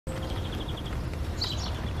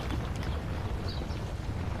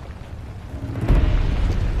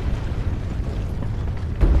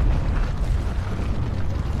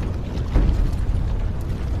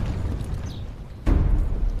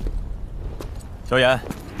萧炎，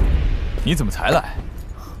你怎么才来？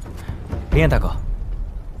林岩大哥。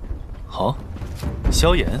哦，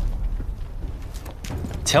萧炎，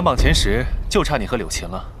强榜前10就差你和柳琴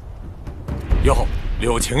了。哟，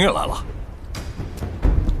柳晴也来了。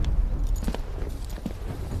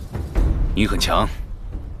你很强，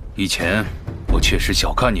以前我确实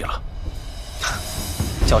小看你了。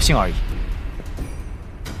侥幸而已。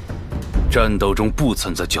战斗中不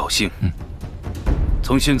存在侥幸。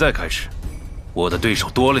从现在开始，我的对手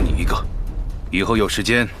多了你一个。以后有时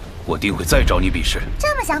间，我定会再找你比试。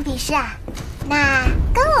这么想比试啊？那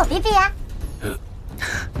跟我比比呀！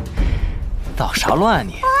捣啥乱啊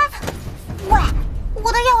你？喂，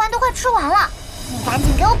我的药丸都快吃完了，你赶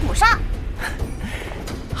紧给我补上。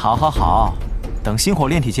好，好，好，等星火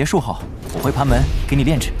炼体结束后，我回盘门给你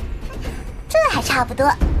炼制。这还差不多。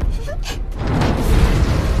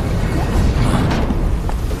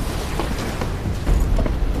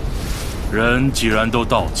人既然都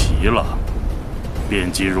到齐了，便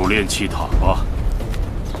进入炼气塔吧。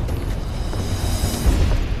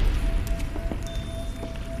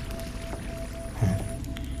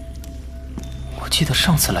我记得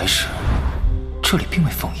上次来时，这里并未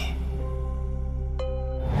封印。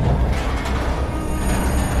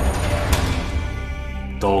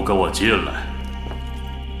都给我进来！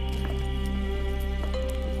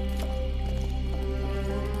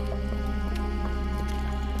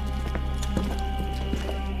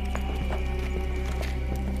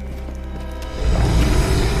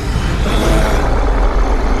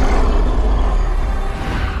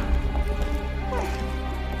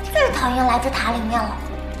最讨厌来这塔里面了。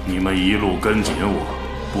你们一路跟紧我，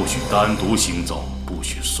不许单独行走，不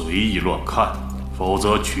许随意乱看，否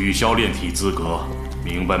则取消炼体资格，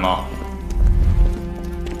明白吗？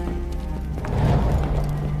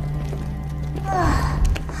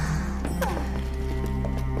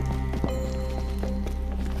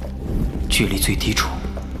距离最低处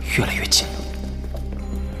越来越近了。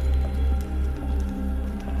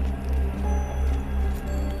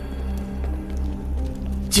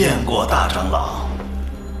见过大长老。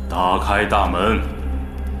打开大门。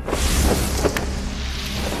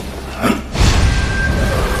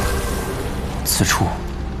此处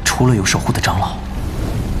除了有守护的长老，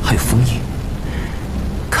还有封印。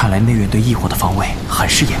看来内院对异火的防卫很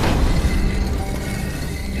是严密。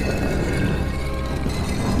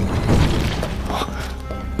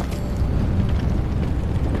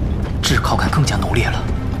炙烤感更加浓烈了。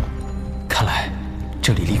看来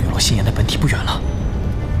这里离陨落心炎的本体不远了。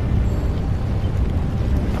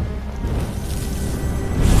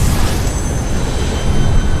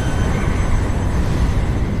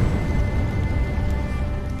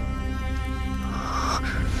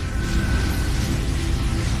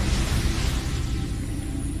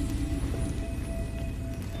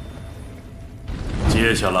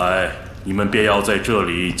接下来，你们便要在这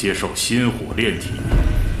里接受心火炼体。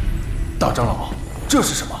大长老，这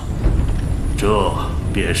是什么？这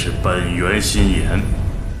便是本源心炎，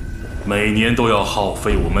每年都要耗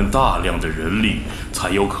费我们大量的人力，才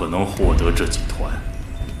有可能获得这几团。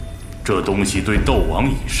这东西对斗王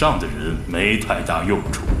以上的人没太大用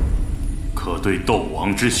处，可对斗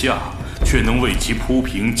王之下，却能为其铺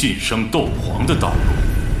平晋升斗皇的道路。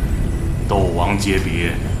斗王阶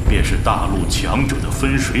别便是大陆强者的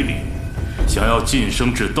分水岭，想要晋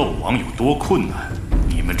升至斗王有多困难，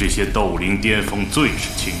你们这些斗灵巅峰最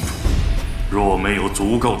是清楚。若没有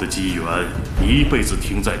足够的机缘，一辈子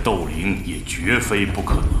停在斗灵也绝非不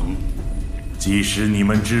可能。即使你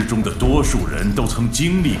们之中的多数人都曾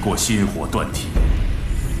经历过心火断体，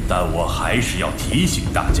但我还是要提醒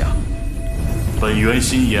大家，本源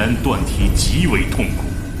心炎断体极为痛苦，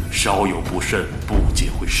稍有不慎，不仅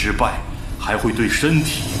会失败，还会对身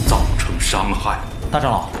体造成伤害。大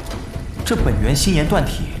长老，这本源心炎断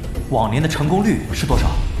体往年的成功率是多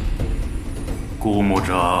少？估摸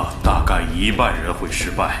着大概1半人会失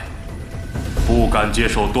败。不敢接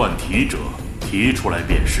受断体者，提出来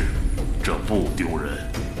便是，这不丢人。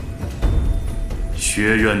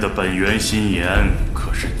学院的本源心炎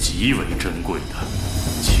可是极为珍贵的，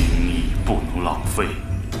轻易不能浪费。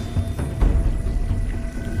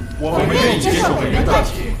我们愿意接受本源断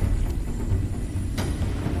体。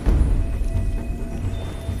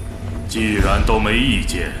既然都没意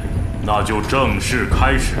见，那就正式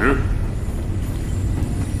开始。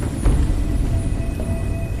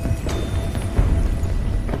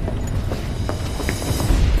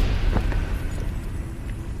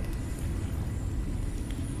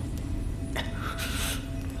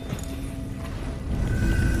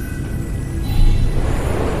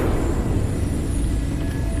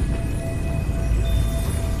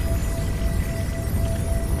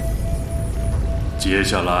接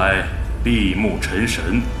下来闭目沉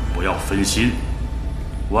神，不要分心。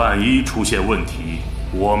万一出现问题，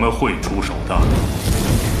我们会出手的。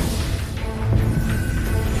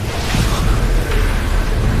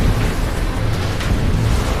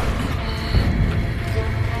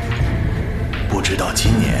不知道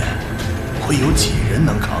今年会有几人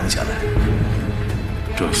能扛下来？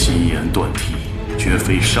这心炎断体绝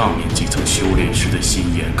非上面几层修炼时的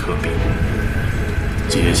心炎可比，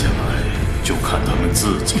接下来就看他们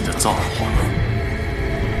自己的造化了。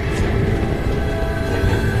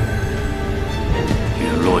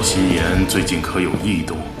陨落心炎最近可有异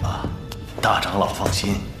动啊？大长老放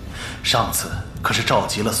心，上次可是召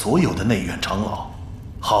集了所有的内院长老，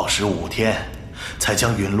耗时5天，才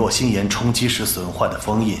将陨落心炎冲击时损坏的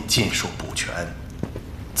封印尽数补全。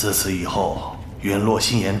自此以后，陨落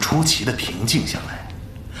心炎出奇的平静下来，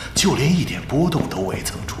就连一点波动都未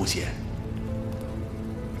曾出现。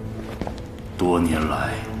多年来，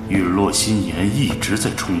陨落心炎一直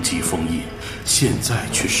在冲击封印，现在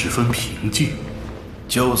却十分平静。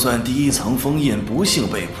就算第1层封印不幸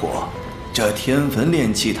被破，这天坟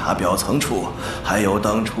炼气塔表层处还有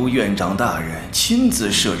当初院长大人亲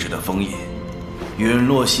自设置的封印，陨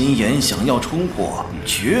落心炎想要冲破，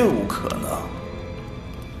绝无可能。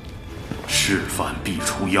事反必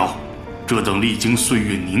出妖，这等历经岁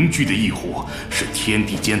月凝聚的异火，是天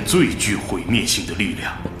地间最具毁灭性的力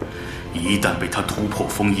量。一旦被他突破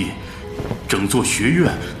封印，整座学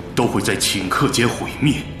院都会在顷刻间毁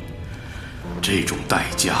灭。这种代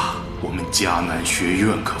价，我们迦南学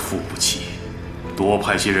院可付不起。多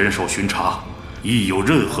派些人手巡查，一有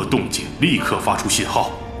任何动静，立刻发出信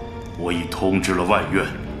号。我已通知了外院，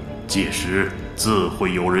届时自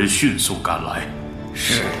会有人迅速赶来。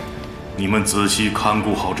是。你们仔细看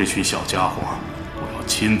顾好这群小家伙，我要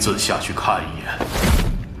亲自下去看一眼。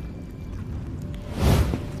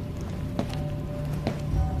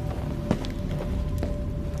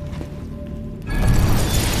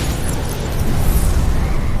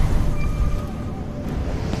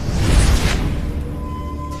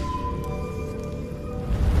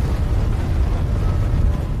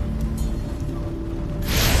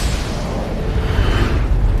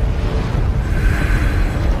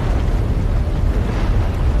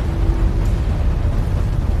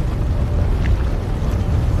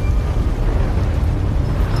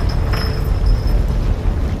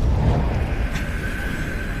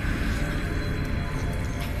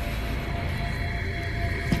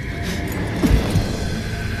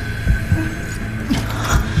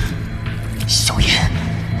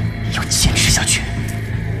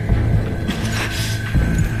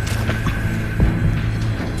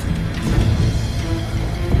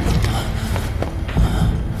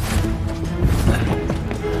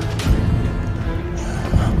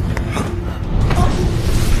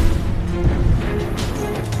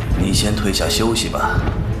先退下休息吧，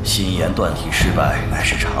心炎断体失败乃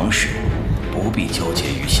是常事，不必纠结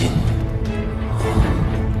于心。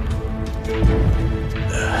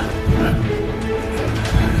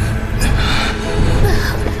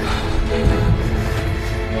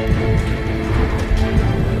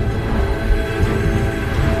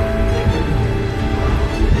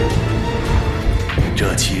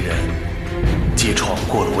这7人既闯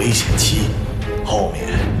过了危险期，后面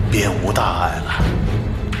便无大碍了。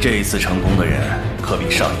这一次成功的人可比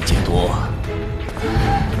上一届多，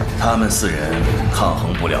他们4人抗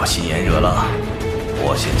衡不了心炎热浪，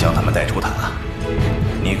我先将他们带出塔，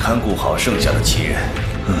你看顾好剩下的7人。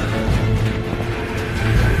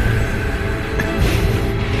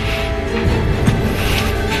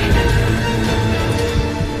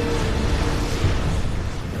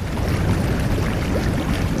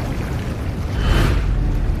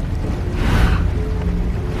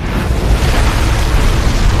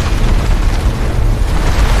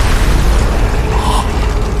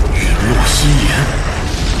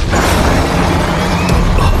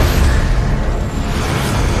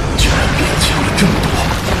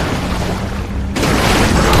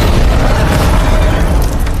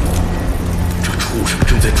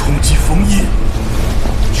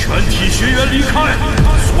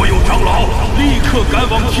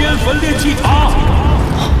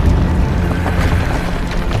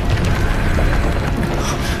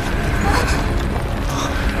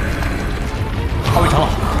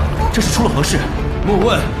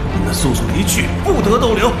速速离去，不得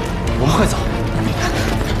逗留。我们快走。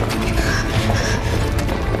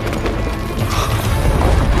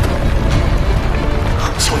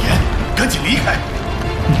小炎，赶紧离开。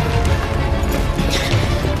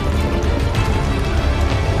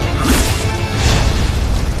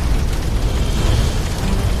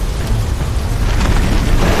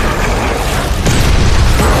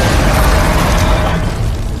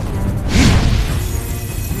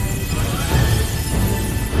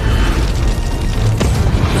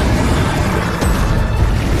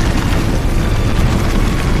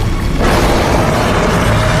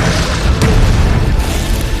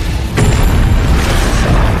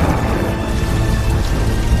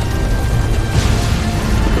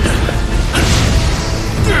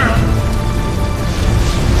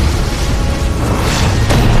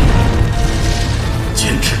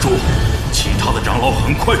住，其他的长老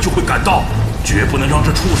很快就会赶到，绝不能让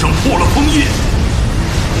这畜生破了封印。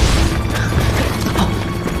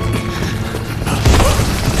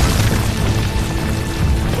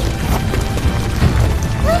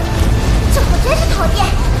这可真是讨厌！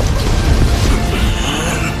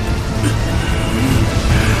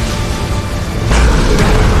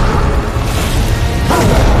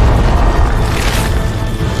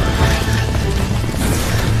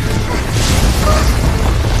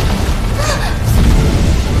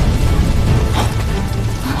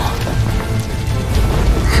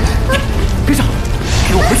别上，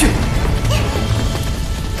给我回去！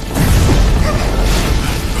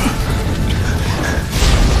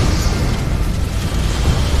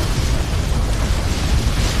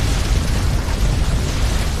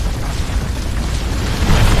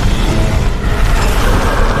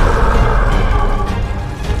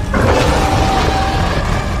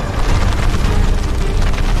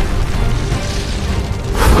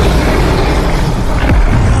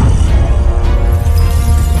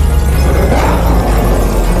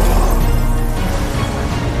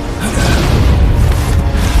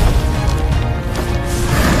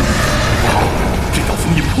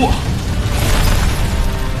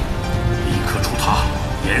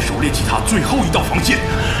最后一道防线。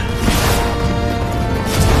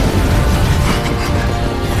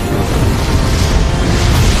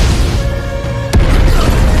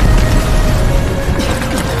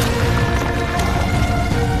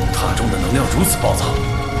塔中的能量如此暴躁，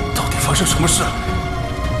到底发生什么事了？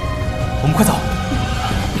我们快走！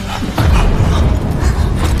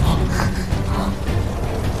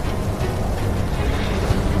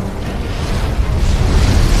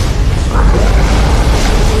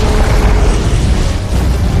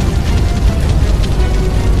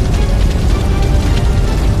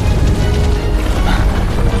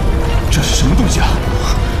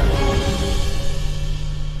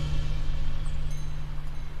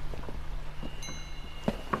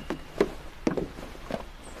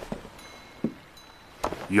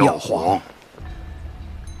 药皇，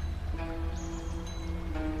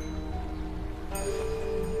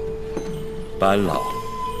班老、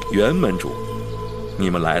袁门主，你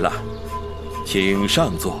们来了，请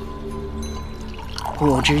上座。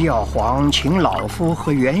不知药皇请老夫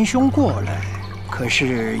和元兄过来，可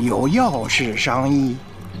是有要事商议？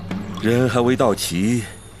人还未到齐，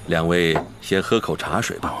两位先喝口茶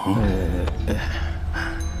水吧。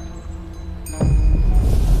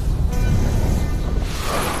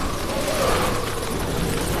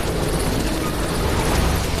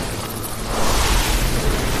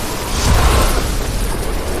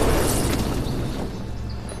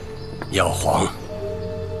药皇，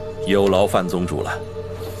有劳范宗主了，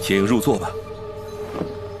请入座吧。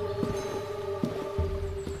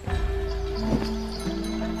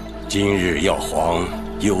今日药皇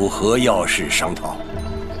有何要事商讨？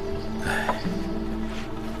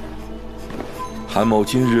韩某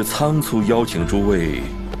今日仓促邀请诸位，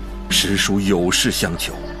实属有事相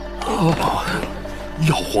求。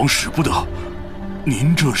药皇使不得，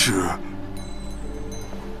您这是？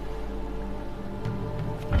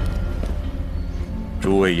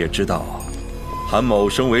 诸位也知道，韩某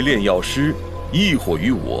身为炼药师，异火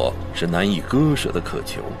于我是难以割舍的渴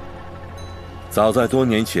求。早在多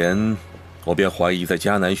年前，我便怀疑在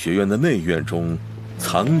迦南学院的内院中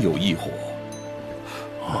藏有异火。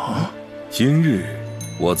今日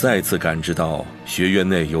我再次感知到学院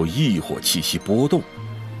内有异火气息波动。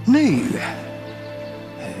内院，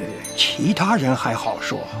其他人还好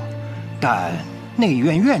说，但内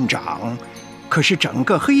院院长。 可是整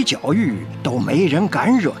个黑角域都没人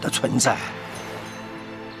敢惹的存在。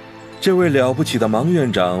这位了不起的芒院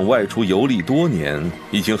长外出游历多年，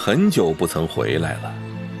已经很久不曾回来了。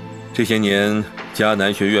这些年，迦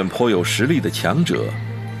南学院颇有实力的强者，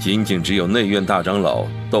仅仅只有内院大长老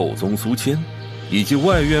斗宗苏谦，以及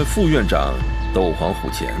外院副院长斗皇虎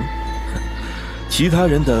钳，其他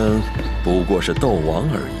人等不过是斗王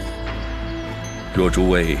而已。若诸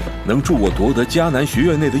位能助我夺得迦南学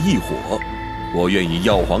院内的异火， 我愿以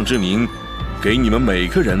药皇之名，给你们每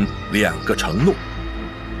个人2个承诺。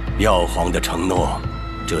药皇的承诺，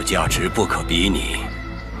这价值不可比拟。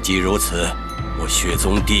既如此，我血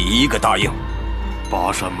宗第一个答应。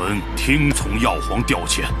巴山门听从药皇调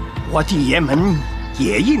遣，我地爷门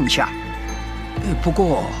也应下。不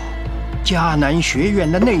过，迦南学院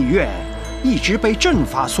的内院一直被阵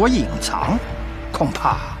法所隐藏，恐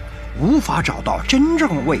怕无法找到真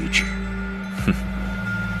正位置。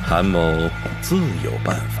 韩某自有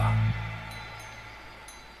办法。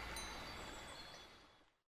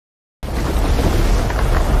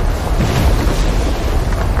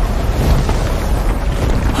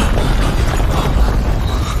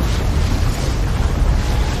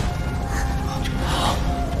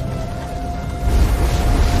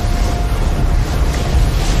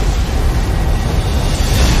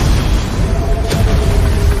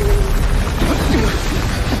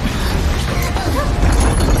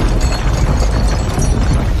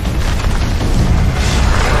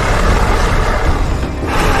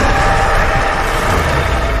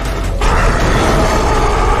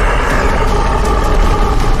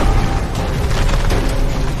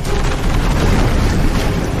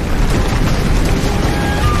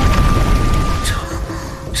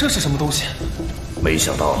是什么东西？没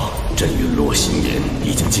想到真陨落心炎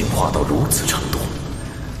已经进化到如此程度，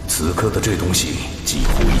此刻的这东西几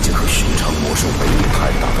乎已经和寻常魔兽没有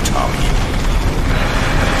太大的差别。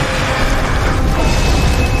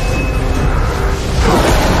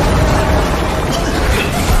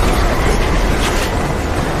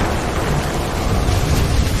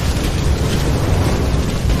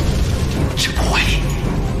 这破坏力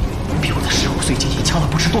比我的15岁姐姐强了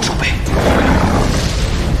不知多少倍。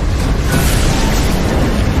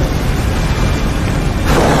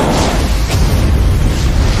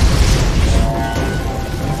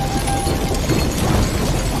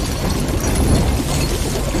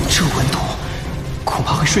这温度恐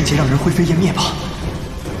怕会瞬间让人灰飞烟灭吧？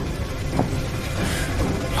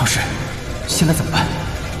老师，现在怎么办？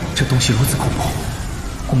这东西如此恐怖，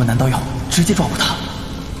我们难道要直接抓捕它？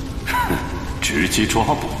 直接抓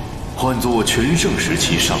捕，换做我全盛时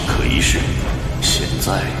期尚可一试，现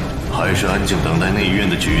在还是安静等待内院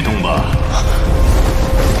的举动吧。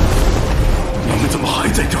你们怎么还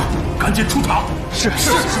在这？赶紧出塔！是。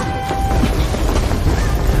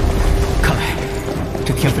看来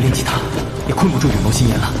这天府炼气塔也困不住陨落心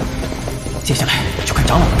炎了。接下来就看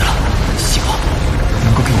长老们的了，希望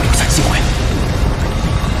能够给我留下机会。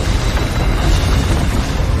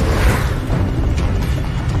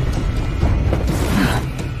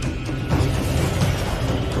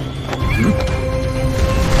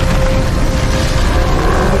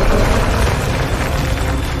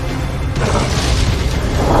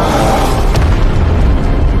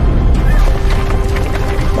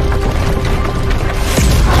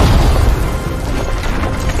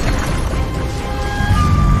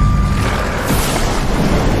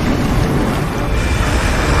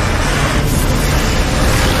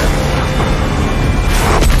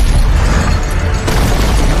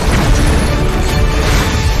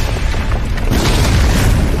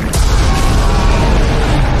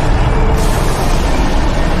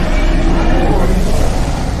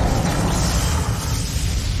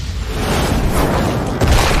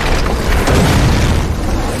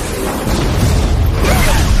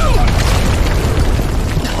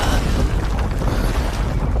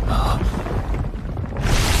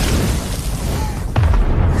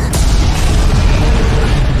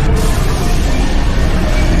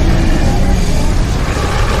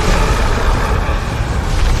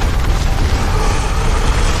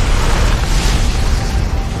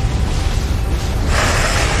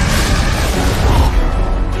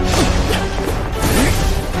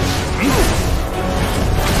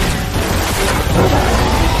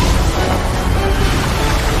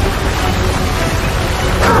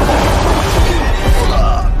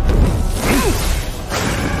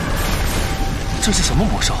 这是什么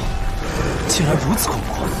魔兽？竟然如此恐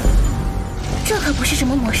怖！这可不是什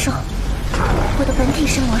么魔兽，我的本体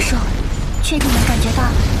是魔兽，确定能感觉到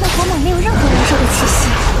那火蟒没有任何魔兽的气息，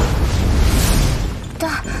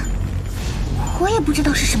但我也不知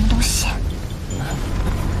道是什么东西。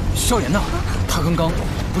萧炎呢？他刚刚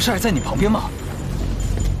不是还在你旁边吗？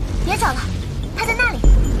别找了，他在那里。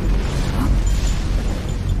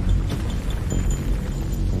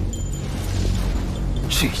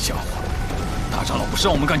这家伙！ 大长老不是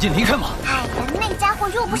让我们赶紧离开吗？哎呀，那家伙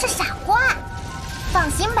又不是傻瓜，放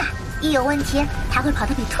心吧，一有问题他会跑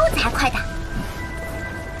得比兔子还快的。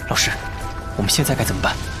老师，我们现在该怎么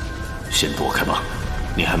办？先躲开吧，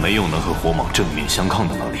你还没有能和火蟒正面相抗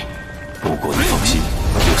的能力。不过你放心，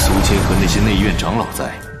有苏谦和那些内院长老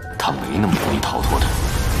在，他没那么容易逃脱的。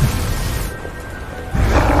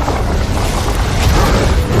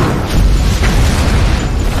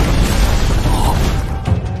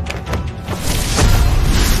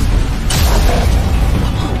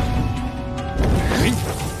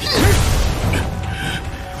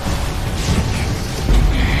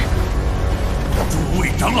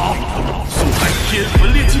 长老，速开天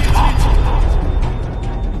坟炼气塔！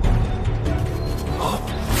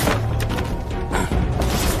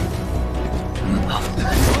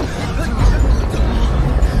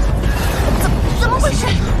怎么回事？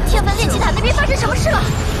天坟炼气塔那边发生什么事了？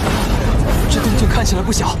这动静看起来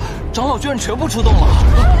不小，长老居然全部出动了！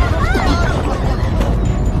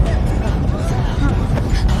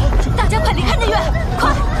大家快离开内院，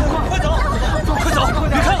快！快走！快走！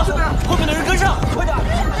别看了，后面的人跟上！快点！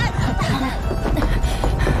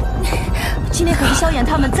 今天可是萧炎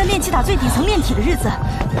他们在炼气塔最底层炼体的日子，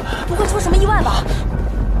不会出什么意外吧？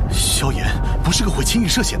萧炎不是个会轻易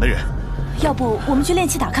涉险的人，要不我们去炼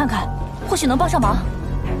气塔看看，或许能帮上忙。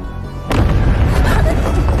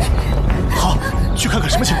好，去看看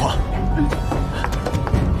什么情况。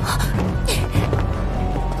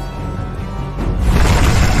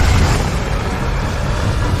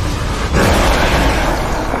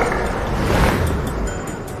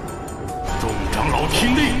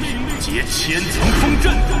听令，结千层风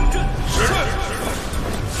阵。是。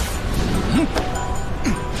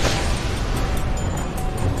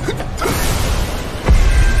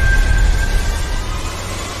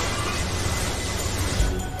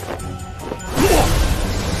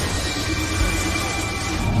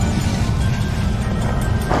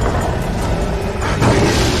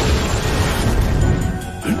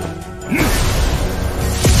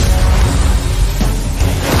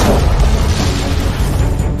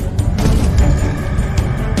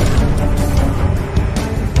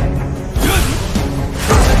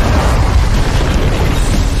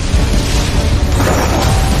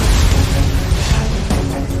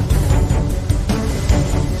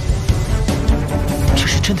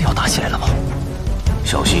真的要打起来了吗？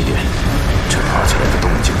小心一点，这打起来的动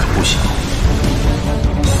静可不小。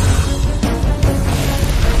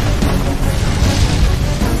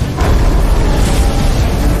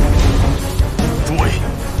诸位，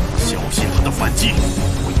小心他的反击！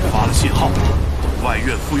我已发了信号，等外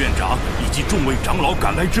院副院长以及众位长老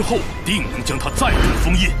赶来之后，定能将他再度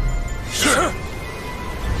封印。是。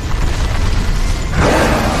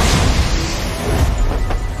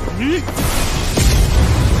你。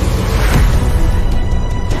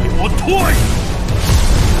我退！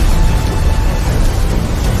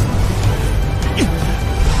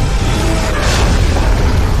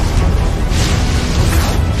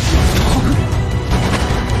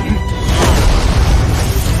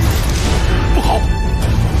不好！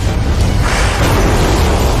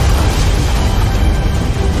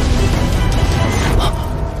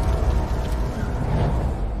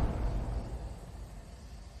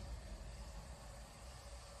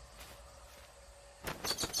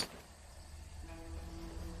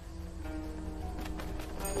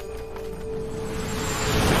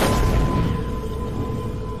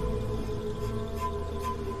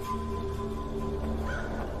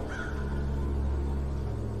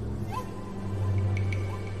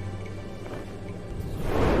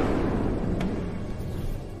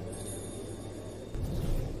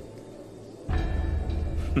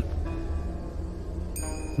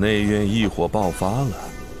内院异火爆发了，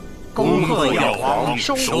恭贺药皇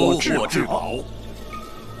收获至宝。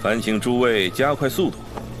烦请诸位加快速度，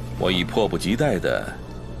我已迫不及待的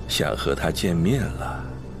想和他见面了。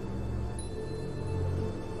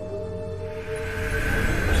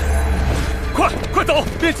快走！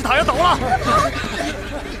炼气塔要倒了！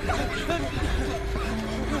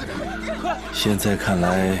现在看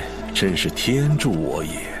来，真是天助我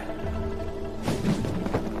也。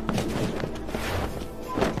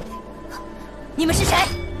你们是谁？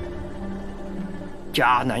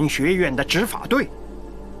迦南学院的执法队。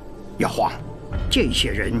药皇，这些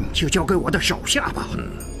人就交给我的手下吧。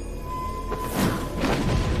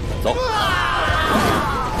走。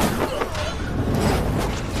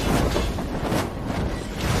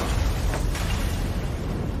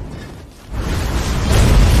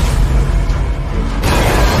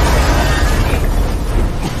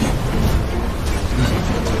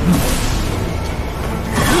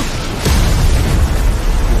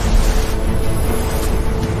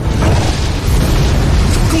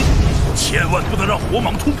火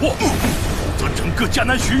蟒突破，否则整个迦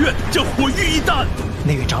南学院将毁于一旦。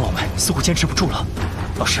内院长老们似乎坚持不住了。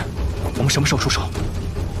老师，我们什么时候出手？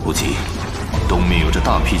不急，东面有着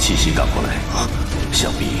大批气息赶过来，想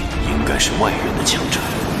必应该是外院的强者。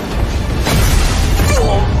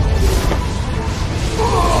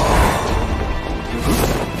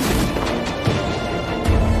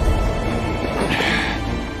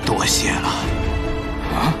多谢了。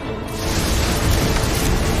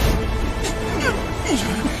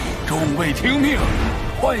众位听命，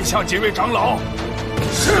换下几位长老。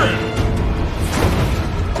是。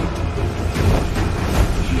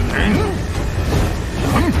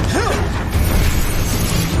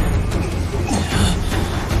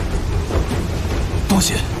多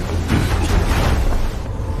谢。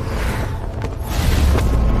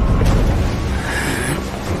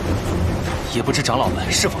也不知长老们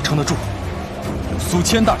是否撑得住。苏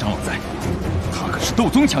谦大长老在，他可是斗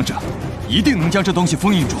宗强者，一定能将这东西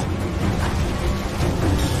封印住。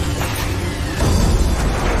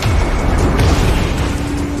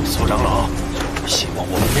苏长老，希望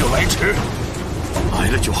我们没有来迟，来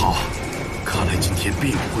了就好。看来今天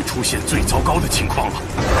并不会出现最糟糕的情况了。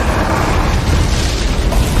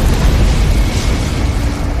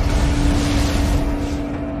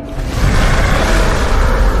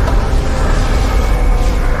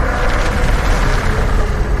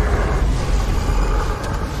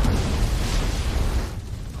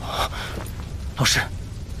老师，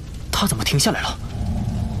他怎么停下来了？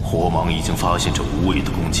火蟒已经发现这无谓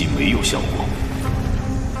的攻击没有效果，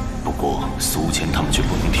苏谦他们却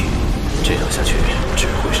不能停，这样下去只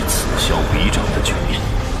会是此消彼长的局面。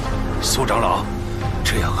苏长老，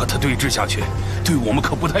这样和他对峙下去，对我们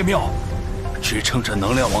可不太妙。支撑着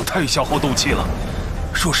能量网太消耗斗气了，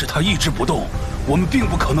若是他一直不动，我们并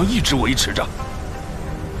不可能一直维持着。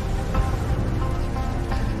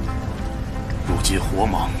如今火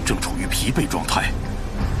蟒正处于疲惫状态，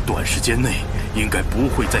短时间内应该不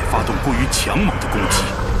会再发动过于强猛的攻击。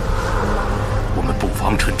我们不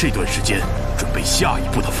妨趁这段时间准备下一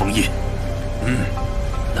步的封印。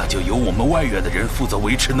那就由我们外院的人负责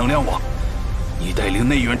维持能量网，你带领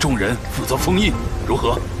内院众人负责封印，如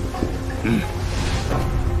何？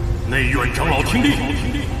内院长老听令，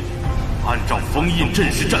按照封印阵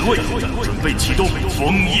势站位，准备启动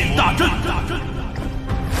封印大阵。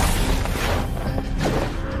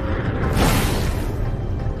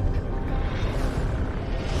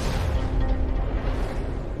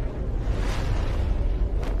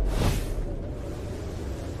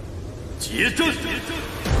结阵。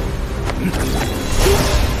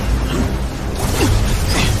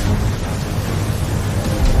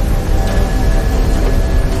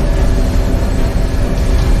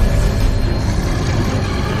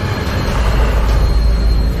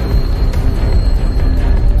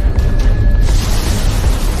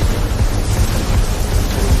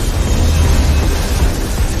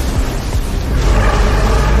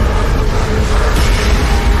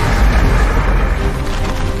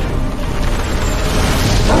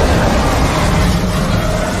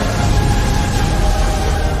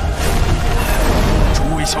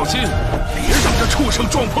小心，别让这畜生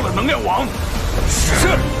撞破了能量网。是。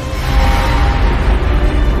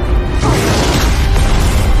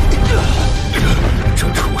这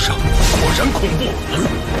畜生果然恐怖。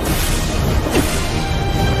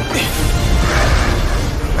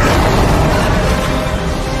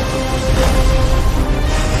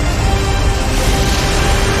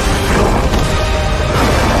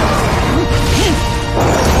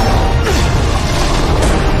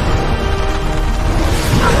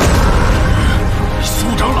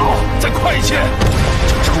再快些！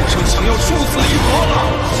这畜生想要殊死一搏了！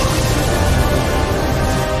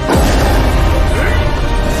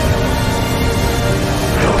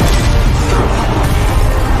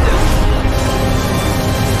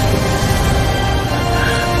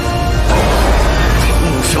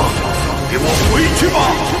畜生，给我回去吧！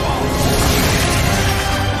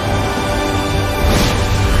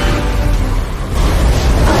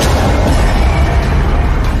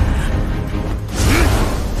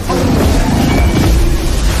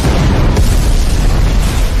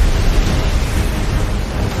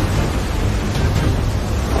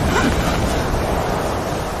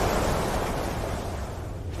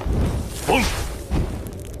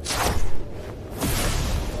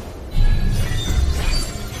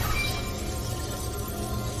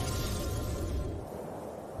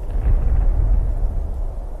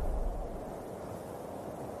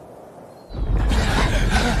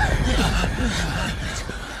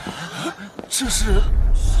这是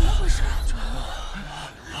怎么回事？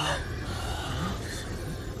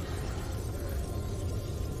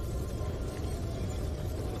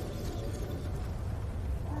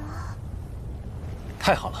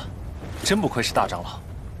太好了，真不愧是大长老。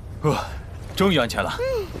终于安全了。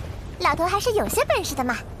老头还是有些本事的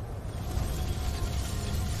嘛。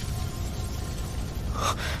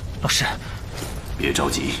老师，别着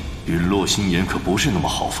急，陨落心炎可不是那么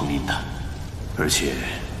好封印的，而且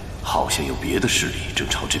好像有别的势力正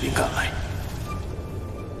朝这边赶来。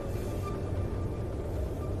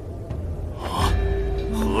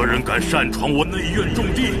何人敢擅闯我内院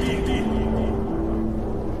重地？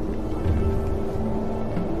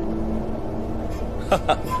哈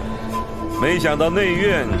哈，没想到内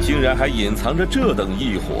院竟然还隐藏着这等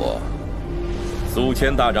异火。苏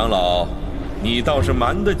谦大长老，你倒是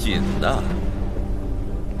瞒得紧呐！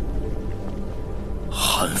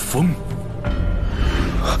韩风。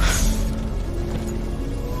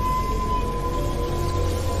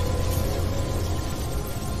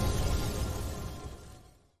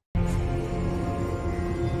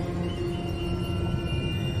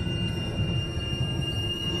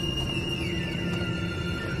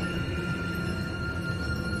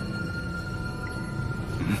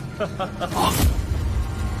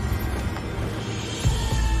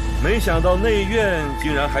没想到内院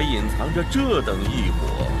竟然还隐藏着这等异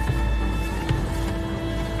火。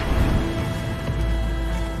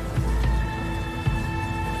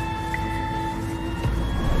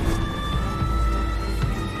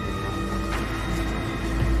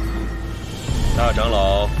大长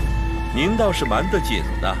老，您倒是瞒得紧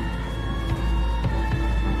呐。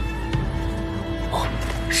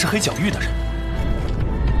是黑角域的人。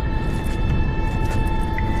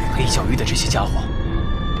黑角域的这些家伙，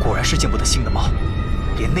果然是见不得星的猫，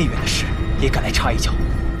连内院的事也敢来插一脚。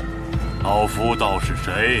老夫道是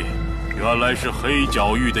谁？原来是黑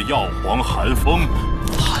角域的药皇韩枫。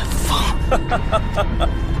韩枫，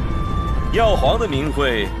药皇的名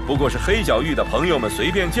讳不过是黑角域的朋友们随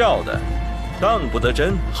便叫的，当不得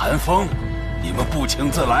真。韩枫，你们不请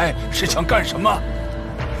自来是想干什么？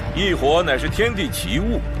异火乃是天地奇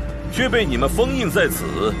物，却被你们封印在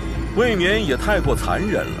此，未免也太过残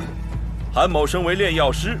忍了。韩某身为炼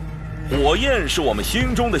药师，火焰是我们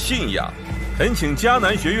心中的信仰，恳请迦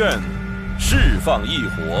南学院释放异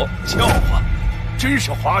火。笑话，真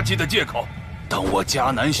是滑稽的借口。当我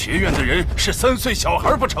迦南学院的人是3岁小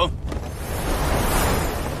孩不成？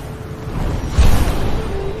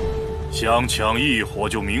想抢异火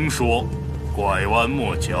就明说，拐弯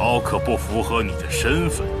抹角可不符合你的身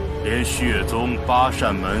份。连血宗、八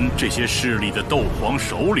扇门这些势力的斗皇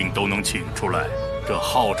首领都能请出来，这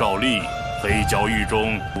号召力，黑角域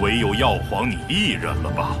中唯有药皇你一人了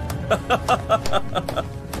吧？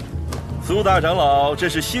苏大长老，这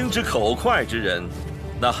是心直口快之人，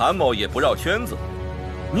那韩某也不绕圈子。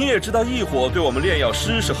你也知道异火对我们炼药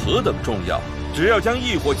师是何等重要，只要将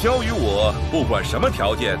异火交于我，不管什么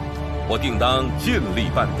条件，我定当尽力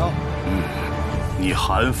办到。你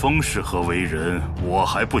韩枫是何为人，我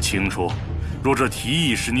还不清楚。若这提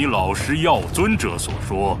议是你老师药尊者所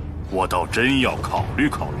说，我倒真要考虑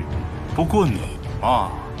考虑。不过你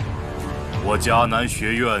嘛，我迦南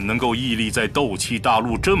学院能够屹立在斗气大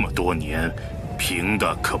陆这么多年，凭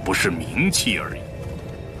的可不是名气而已。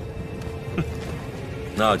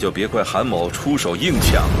那就别怪韩某出手硬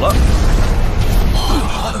抢了。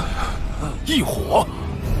异火，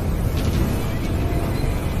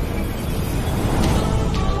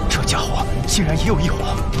这家伙竟然也有异火！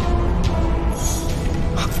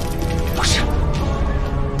老师，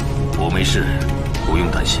我没事，不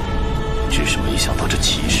用担心。只是没想到这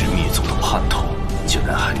欺师灭祖的叛徒，竟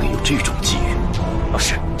然还能有这种机遇。老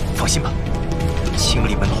师，放心吧，清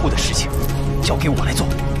理门户的事情交给我来做。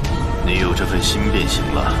你有这份心便行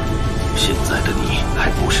了。现在的你还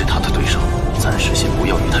不是他的对手，暂时先不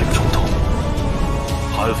要与他有冲突。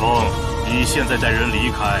韩枫，你现在带人离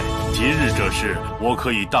开，今日这事我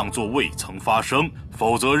可以当作未曾发生，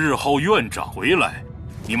否则日后院长回来，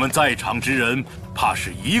你们在场之人怕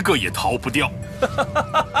是一个也逃不掉。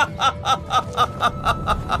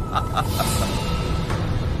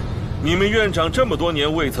你们院长这么多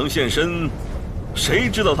年未曾现身，谁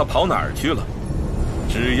知道他跑哪儿去了？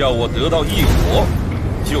只要我得到异火，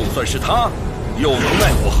就算是他，又能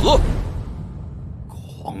奈我何？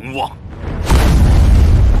狂妄！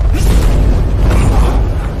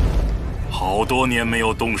好多年没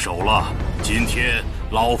有动手了，今天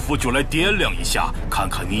老夫就来掂量一下，看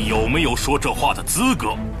看你有没有说这话的资格。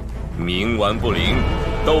冥顽不灵，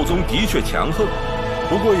斗宗的确强横，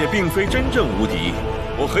不过也并非真正无敌。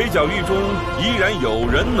我黑角域中依然有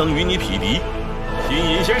人能与你匹敌。金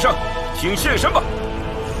银先生，请现身吧。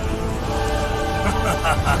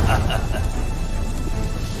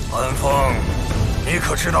韩枫，你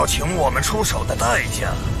可知道请我们出手的代价？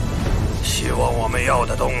希望我们要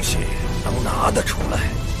的东西能拿得出来。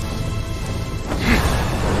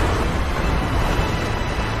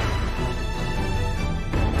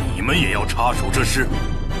你们也要插手这事？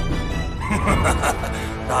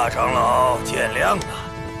大长老见谅啊，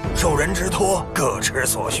受人之托，各持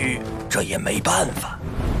所需，这也没办法。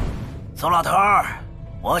苏老头儿，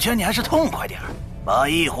我劝你还是痛快点儿，把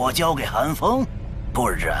异火交给韩枫，不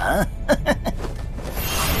然……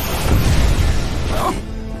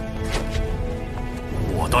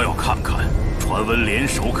我倒要看看，传闻联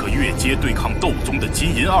手可越阶对抗斗宗的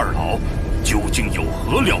金银二老，究竟有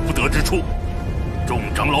何了不得之处？众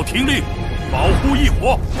长老听令，保护异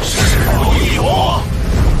火！是异火！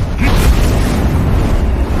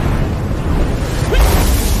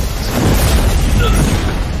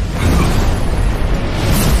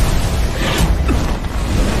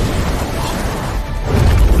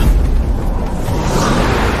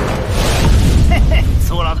嘿嘿，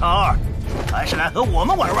苏老头儿，还是来和我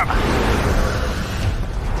们玩玩吧。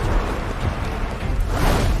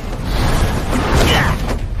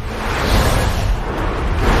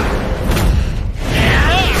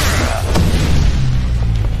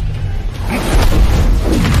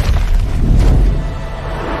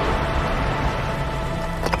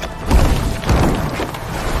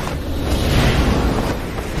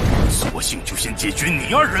索性就先解决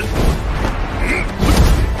你二人。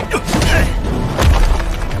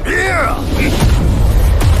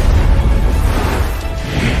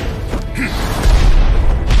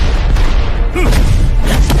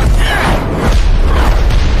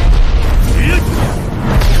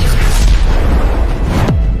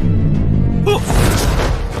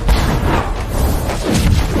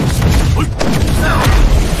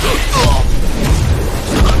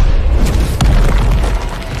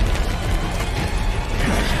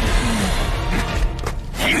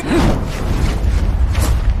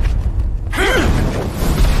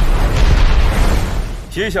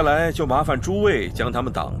接下来就麻烦诸位将他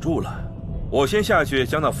们挡住了。我先下去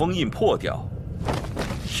将那封印破掉。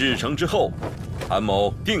事成之后，韩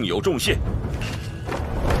某定有重谢。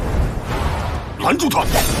拦住他！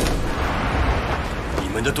你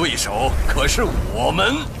们的对手可是我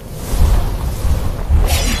们。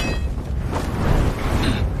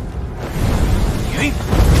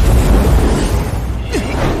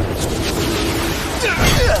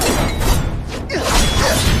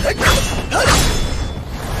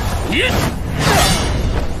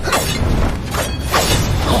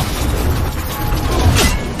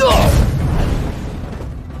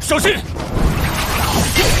小心！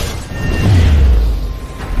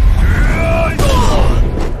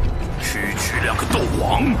区区两个斗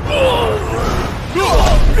王，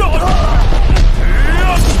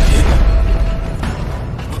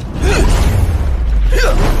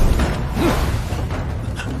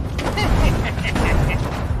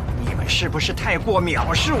你们是不是太过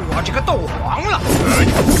藐视我这个斗皇了？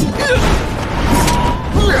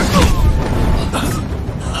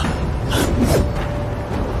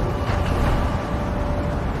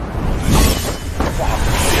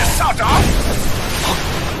下掌！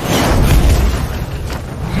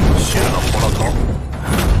谢了，火老头。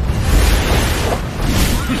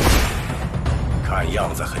看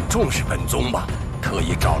样子很重视本宗吧，特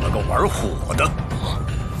意找了个玩火的。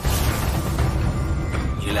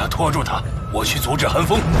你俩拖住他，我去阻止韩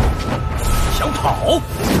风。想跑？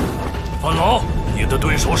范老，你的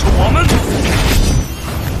对手是我们。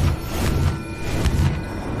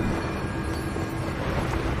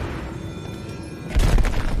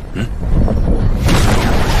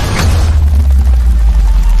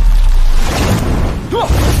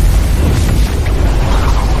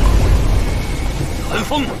韩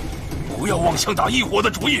风，不要妄想打异火的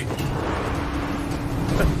主意。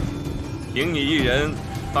哼，凭你一人，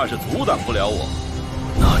怕是阻挡不了我。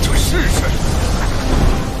那就试试。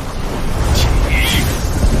起！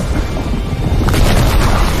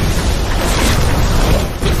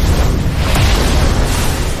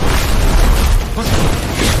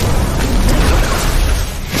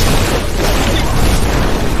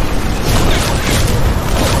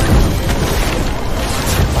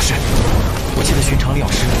老师，我记得寻常力药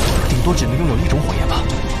师顶多只能拥有一种火焰吧？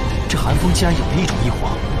这韩风既然有了一种异火，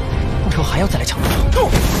为何还要再来抢夺？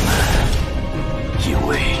因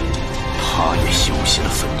为他也修习了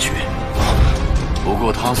分诀，不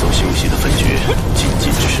过他所修习的分诀仅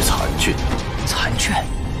仅只是残卷。残卷？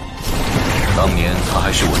当年他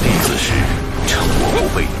还是我弟子时，趁我不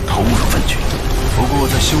备偷了分诀。不过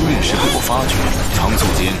在修炼时被我发觉，长促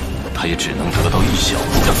间他也只能得到一小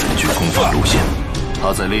步的分诀攻防路线。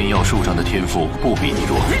他在炼药术上的天赋不比你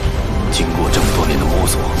弱，经过这么多年的摸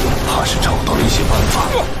索，怕是找到了一些办法，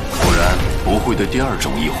不然不会对第二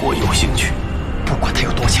种异火有兴趣。不管他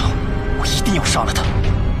有多强，我一定要杀了他，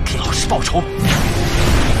给老师报仇。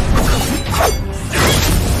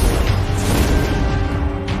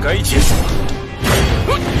该结束了。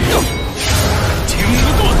停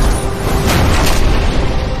顿，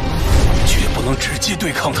绝不能直接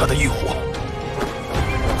对抗他的异火。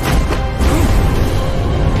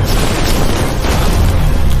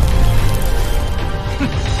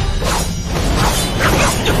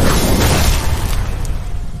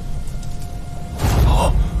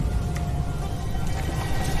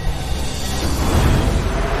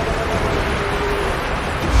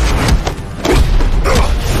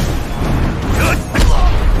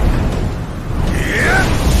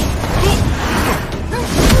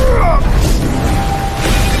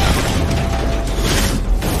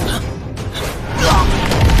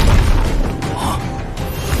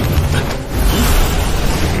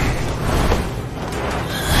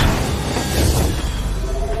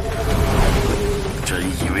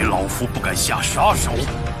下杀手，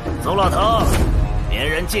邹老头，别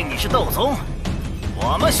人敬你是斗宗，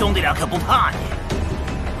我们兄弟俩可不怕你。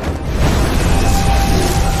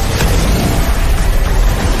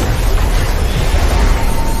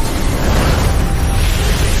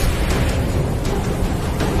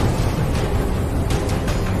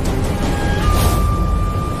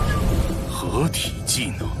合体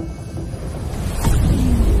技能，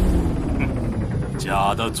哼，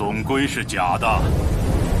假的总归是假的。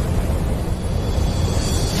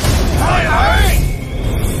快来！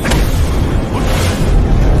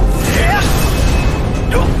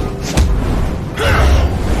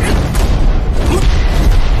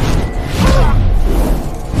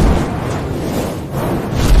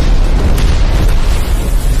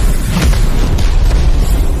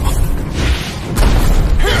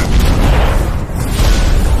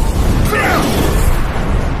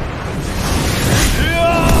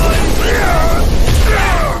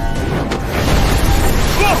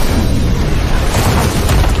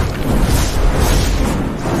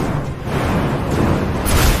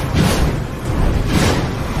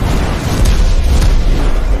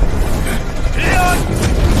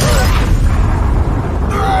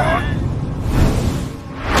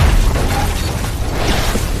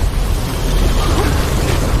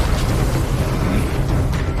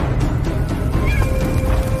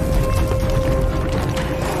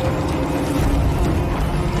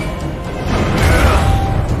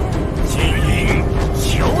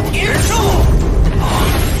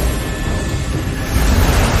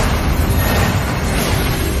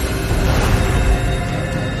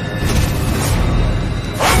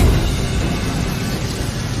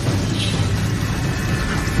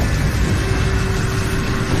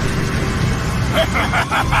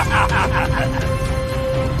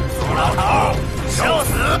苏老头，受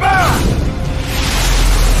死吧！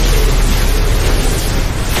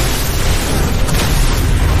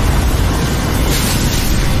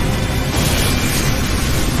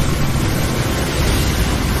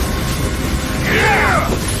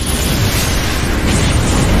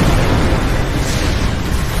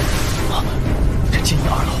这金翼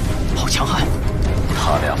二楼好强悍，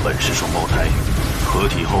他俩本是双胞胎，合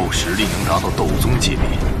体后实力能达到斗宗级别。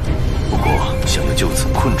不过想要就此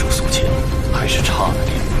困住苏浅，还是差了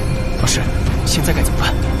点。老师，现在该怎么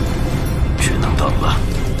办？只能等了。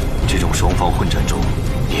这种双方混战中，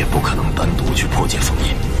也不可能单独去破解封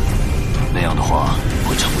印，那样的话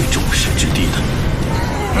会成为众矢之的的。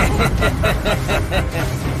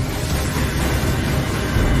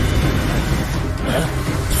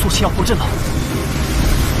苏七要破阵了。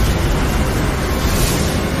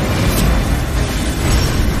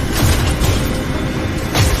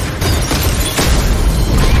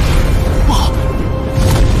不好！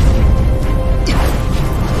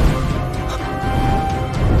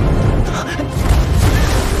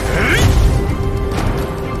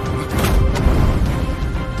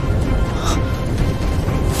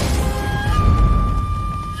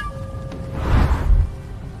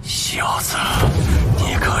小子，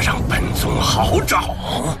你可让本宗好找！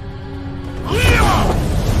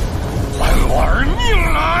还我儿命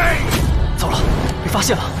来！糟了，被发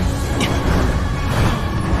现了！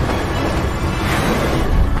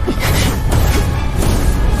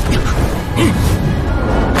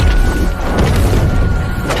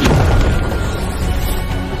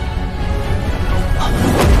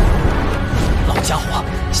老家伙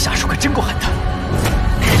下手可真够狠的！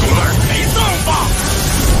灵儿陪葬吧！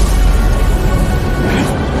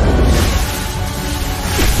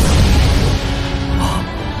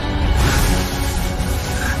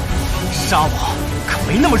杀我可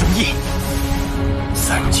没那么容易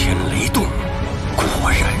！3000雷动，果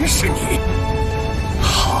然是你！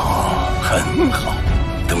好，很好。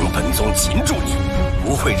等本宗擒住你，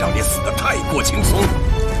不会让你死得太过轻松，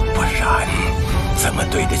不然怎么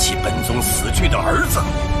对得起本宗死去的儿子？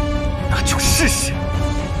那就试试。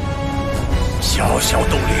小小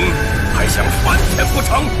斗灵，还想翻天不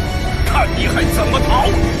成？看你还怎么逃！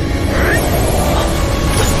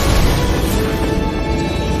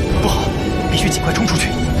不好，必须尽快冲出去！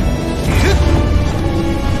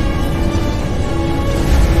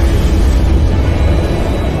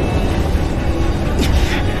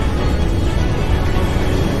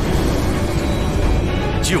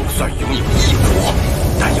就算拥有异火，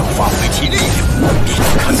但要发挥其力量，必须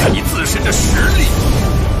看看你自身的实力。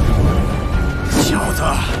小子，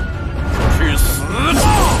去死吧！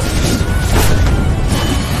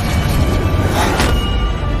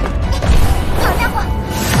好家伙，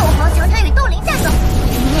斗皇强者与斗灵战斗，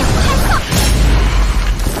面不开炮！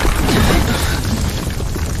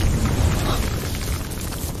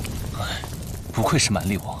不愧是蛮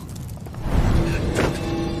力王。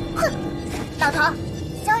哼，老头，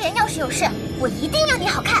萧炎要是有事，我一定让你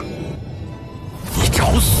好看。你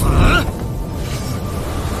找死！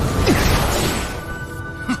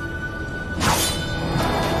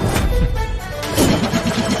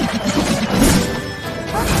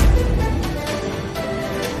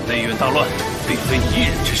内院大乱，并非你一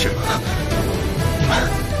人之事。你们，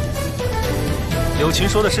友情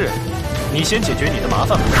说的是，你先解决你的麻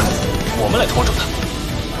烦吧，我们来拖住他。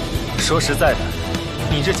说实在的，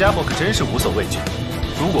你这家伙可真是无所畏惧。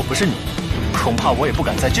如果不是你，恐怕我也不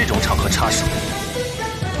敢在这种场合插手。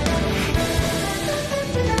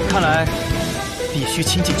看来必须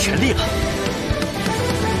倾尽全力了。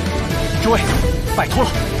诸位，拜托了，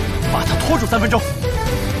把他拖住3分钟。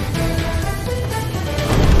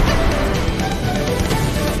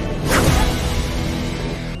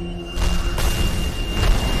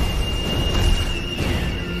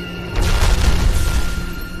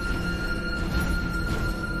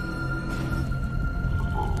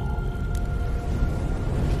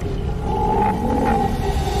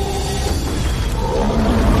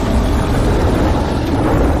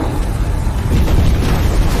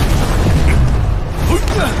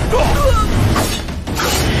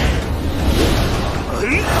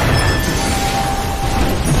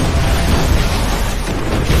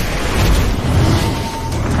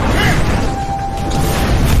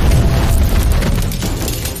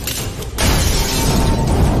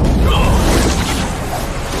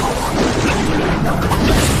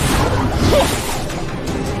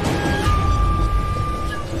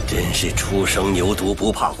初生牛犊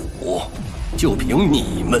不怕虎，就凭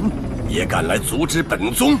你们也敢来阻止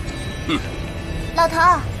本宗？哼！老头，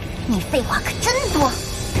你废话可真多。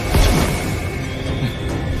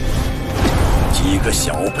几个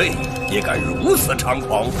小辈也敢如此猖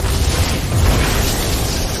狂？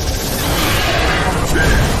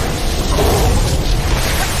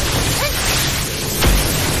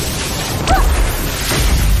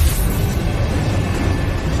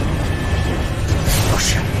老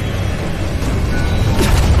师，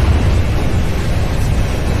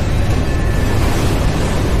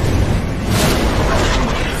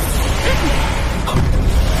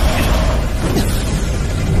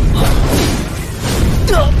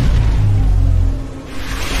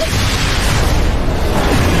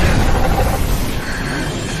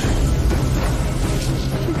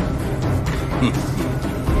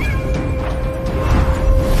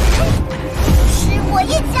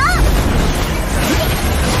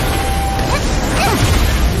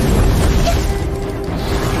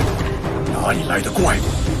哪里来的怪物？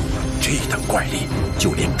这等怪力，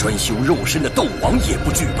就连专修肉身的斗王也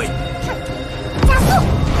不具备。加速！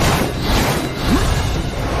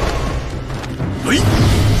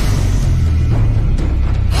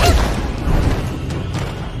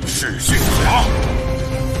嗜血甲！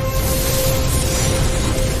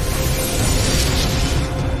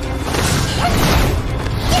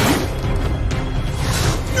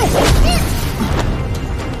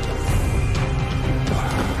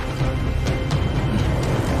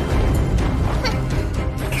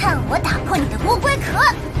看我打破你的乌龟壳！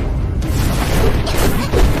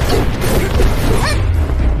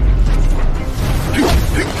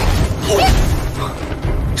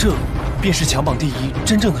这便是强榜第一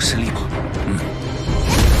真正的实力吗？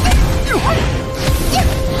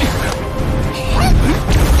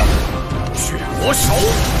血魔手！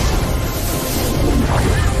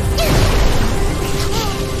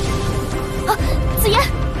啊，紫妍，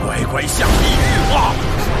乖乖下地狱吧！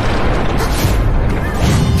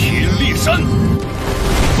天力山！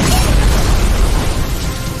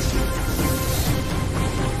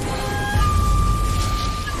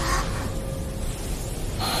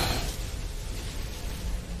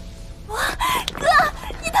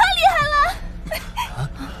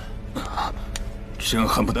真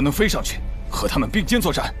恨不得能飞上去，和他们并肩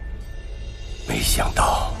作战。没想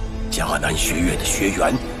到迦南学院的学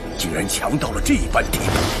员竟然强到了这般地步。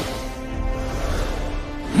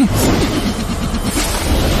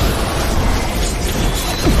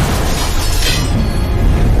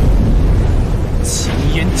青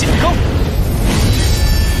烟剪刀。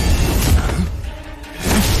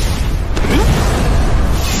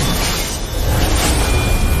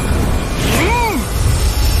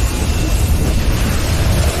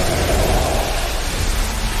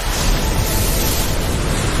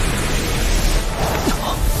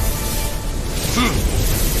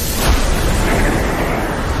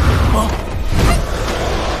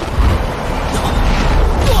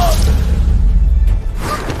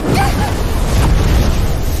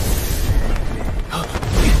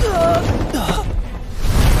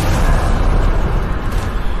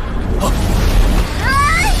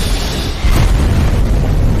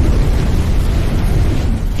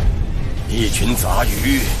一群杂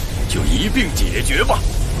鱼，就一并解决吧。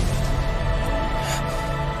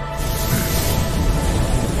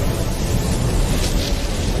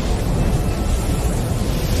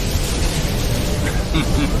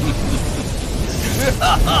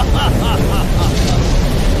哈哈哈哈哈！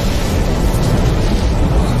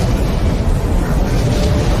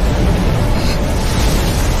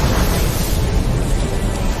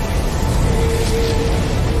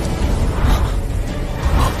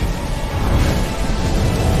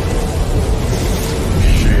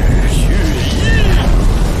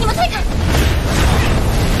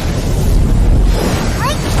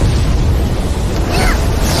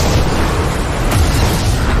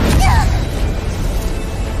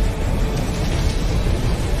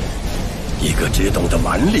一个只懂得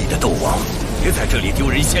蛮力的斗王，别在这里丢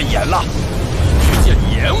人现眼了，直接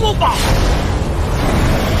撵我吧！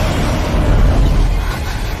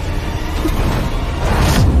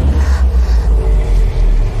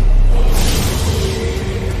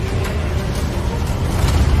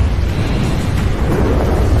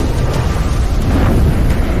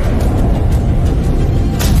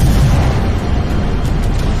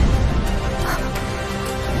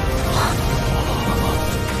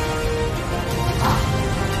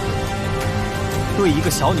对一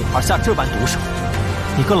个小女孩下这般毒手，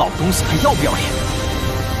你个老东西还要不要脸？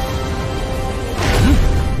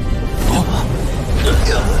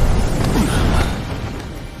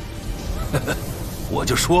我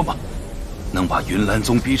就说嘛，能把云岚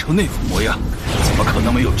宗逼成那副模样，怎么可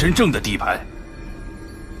能没有真正的底牌？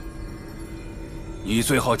你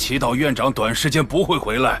最好祈祷院长短时间不会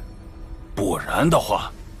回来，不然的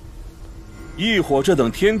话，异火这等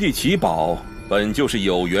天地奇宝，本就是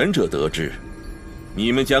有缘者得之，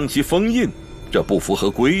你们将其封印，这不符合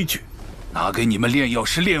规矩。拿给你们炼药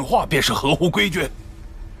师炼化，便是合乎规矩。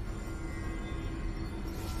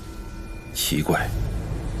奇怪，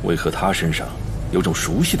为何他身上有种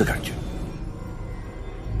熟悉的感觉？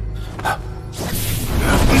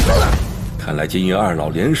看来金银二老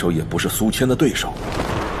联手也不是苏谦的对手。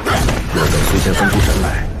若等苏谦分出神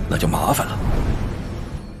来，那就麻烦了。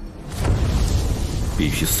必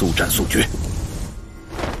须速战速决。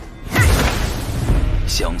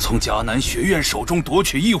想从迦南学院手中夺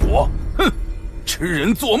取异火，哼，痴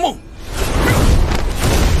人做梦！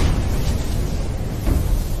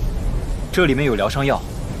这里面有疗伤药，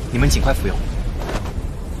你们尽快服用。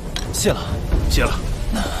谢了，谢了。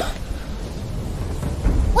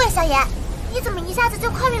喂，萧炎，你怎么一下子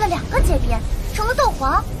就跨越了2个阶别，成了斗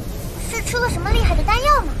皇？是吃了什么厉害的丹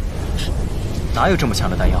药吗？哪有这么强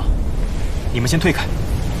的丹药？你们先退开，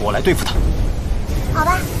我来对付他。好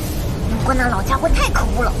吧，不过那老家伙太可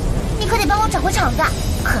恶了，你可得帮我找个场子，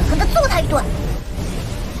狠狠地揍他一顿。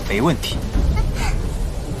没问题。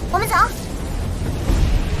我们走。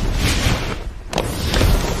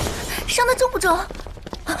伤得重不重？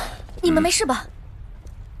你们没事吧？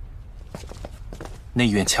内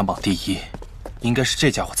院强榜第1，应该是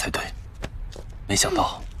这家伙才对。没想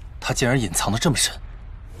到他竟然隐藏得这么深。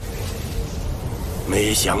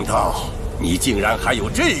没想到你竟然还有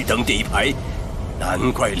这等底牌，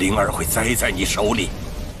难怪灵儿会栽在你手里。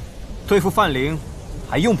对付范灵，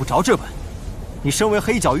还用不着这本。你身为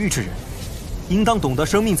黑角域之人，应当懂得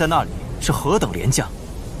生命在那里是何等廉价。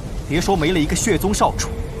别说没了一个血宗少主，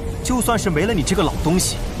就算是没了你这个老东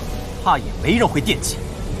西，怕也没人会惦记。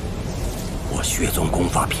我血宗功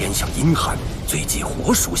法偏向阴寒，最忌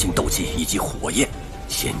火属性斗技以及火焰。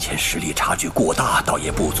先前实力差距过大，倒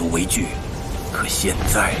也不足为惧。可现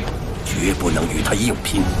在，绝不能与他硬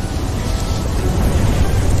拼。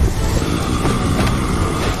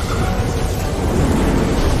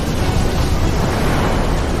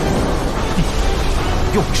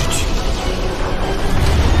用之举。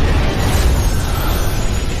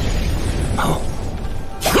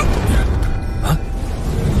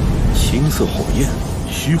青色火焰，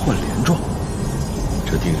虚幻连状，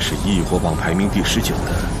这定是异火榜排名第19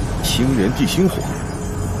的青莲地心火。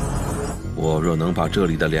我若能把这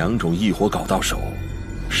里的2种异火搞到手，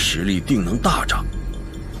实力定能大涨。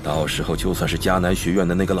到时候就算是迦南学院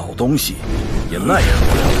的那个老东西，也奈何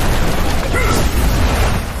不了。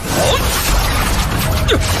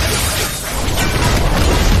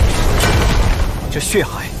这血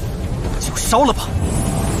海就烧了吧！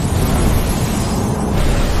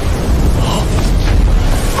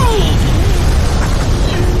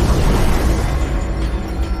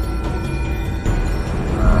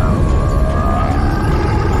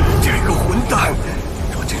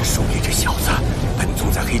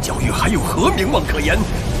黑角域还有何名望可言？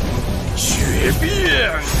血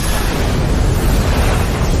变！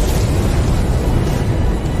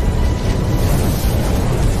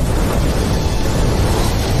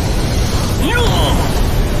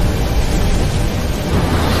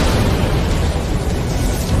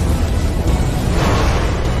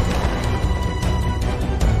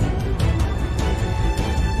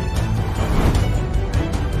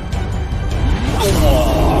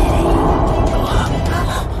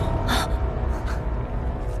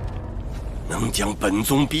将本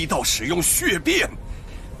宗逼到使用血变，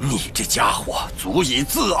你这家伙足以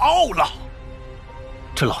自傲了。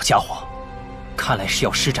这老家伙，看来是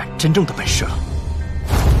要施展真正的本事了。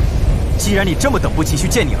既然你这么等不及去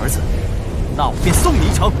见你儿子，那我便送你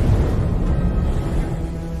一程。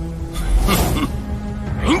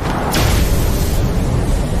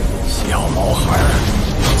小毛孩儿，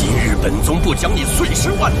今日本宗不将你碎尸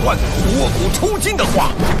万段、拨骨抽筋的话，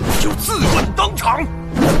就自刎当场。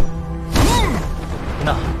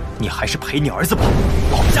那你还是陪你儿子吧，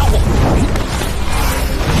老家伙！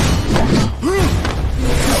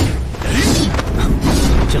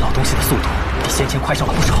这老东西的速度比先前快上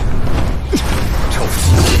了不少。臭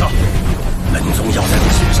小子，本宗要在你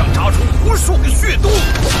身上扎出无数个血洞。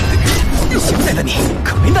现在的你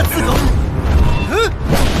可没那资格。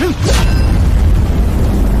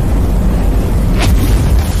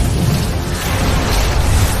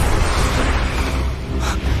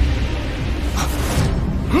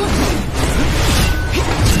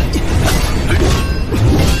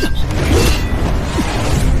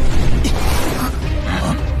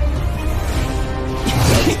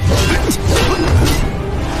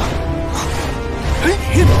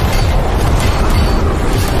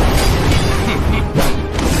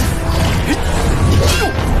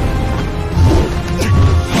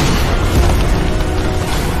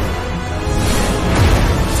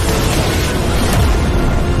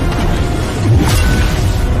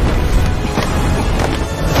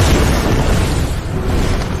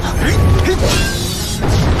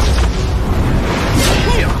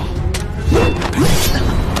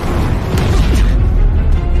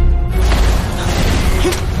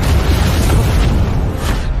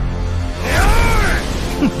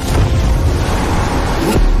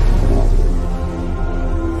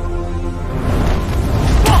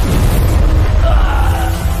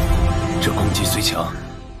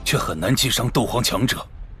难击伤斗皇强者。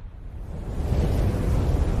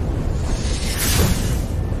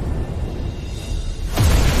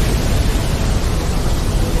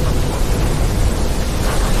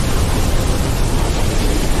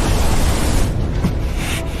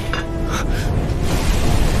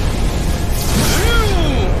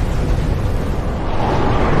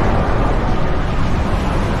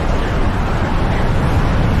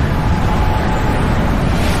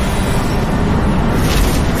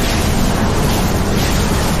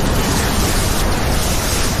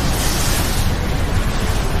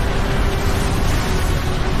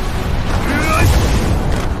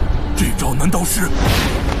难道是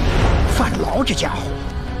范劳这家伙，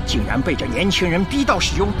竟然被这年轻人逼到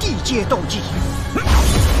使用地阶斗技？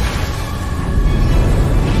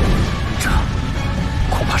这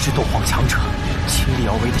恐怕是斗皇强者亲力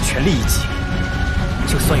而为的全力一击，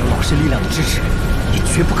就算有老师力量的支持，也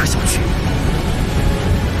绝不可小觑。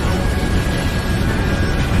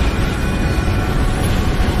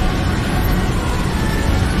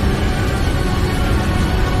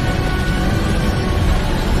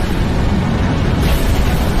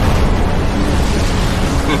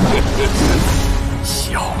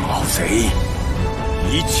小毛贼，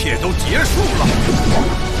一切都结束了，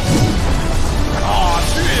大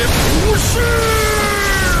血不逝！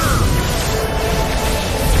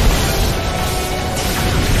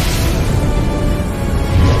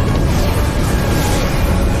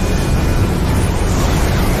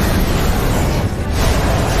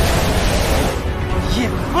叶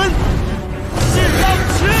问，进浪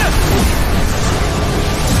池！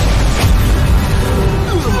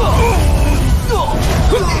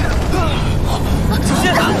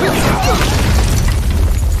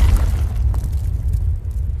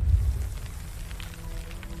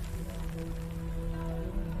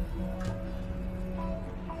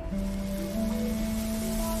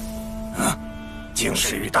竟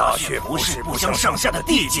是与大血不逝不相上下的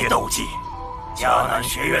地阶斗技，迦南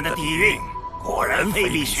学院的底蕴果然非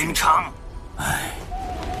比寻常。唉，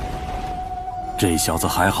这小子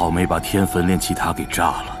还好没把天焚炼器塔给炸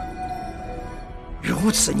了。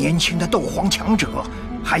如此年轻的斗皇强者，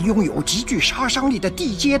还拥有极具杀伤力的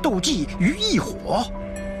地阶斗技与异火。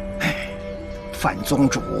唉，范宗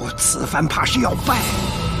主此番怕是要败。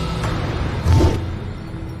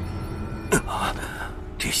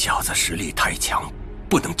这小子实力太强，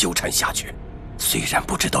不能纠缠下去。虽然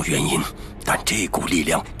不知道原因，但这股力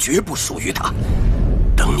量绝不属于他。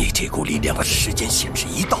等你这股力量的时间限制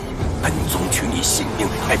一到，本宗取你性命，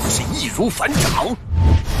还不是易如反掌？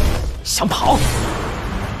想跑？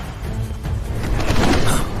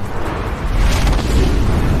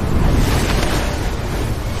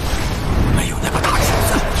没有那个大斧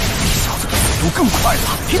子，这小子的速度更快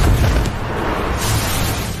了。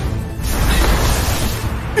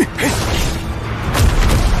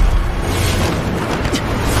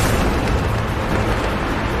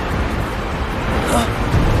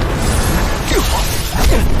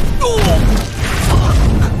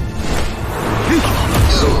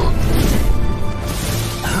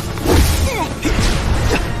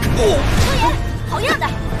好样的！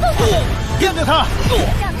干掉他！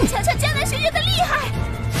让你瞧瞧迦南学院的厉害！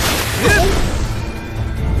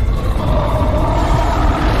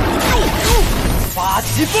发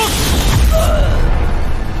疾风！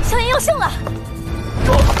萧炎优秀了！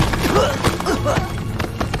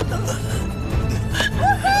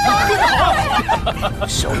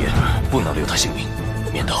萧炎不能留他性命，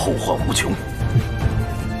免得后患无穷。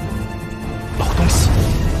老东西，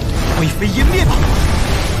灰飞烟灭吧！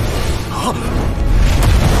啊！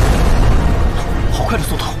好快的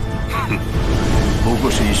速度！不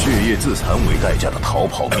过是以血液自残为代价的逃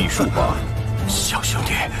跑秘术罢了。小兄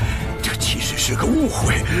弟，这其实是个误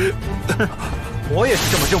会。我也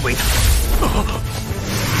是这么认为的。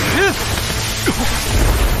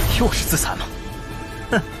又是自残吗？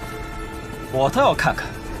哼！我倒要看看，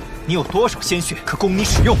你有多少鲜血可供你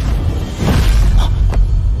使用。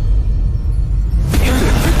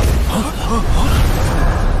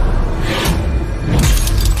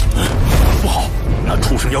不好，那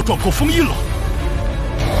畜生要撞破封印了！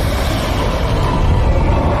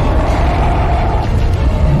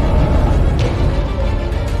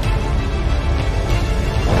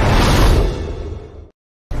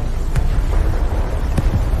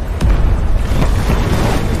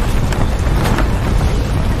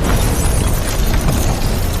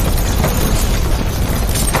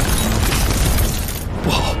不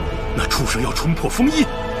好，那畜生要冲破封印！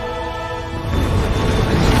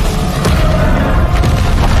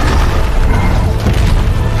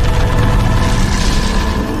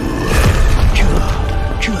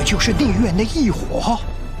这就是内院的异火，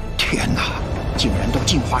天天哪，竟然都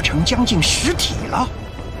进化成将近实体了！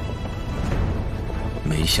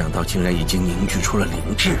没想到竟然已经凝聚出了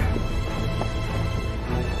灵智。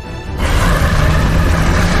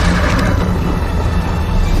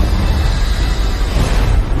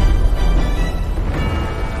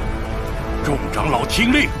众长老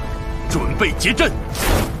听令，准备结阵。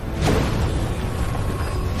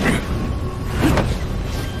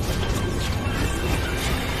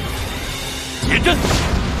结阵！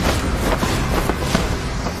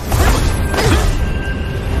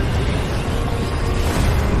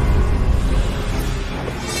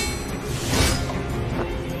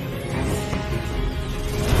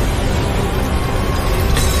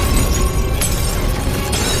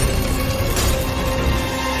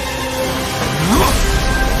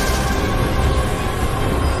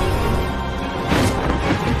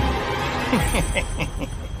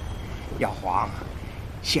药皇，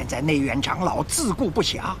现在内院长老自顾不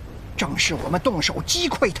暇，正是我们动手击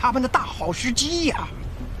溃他们的大好时机呀！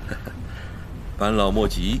班老莫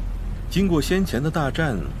急，经过先前的大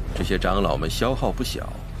战，这些长老们消耗不小。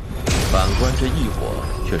反观这异火，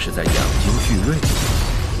却是在养精蓄锐。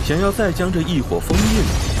想要再将这异火封印，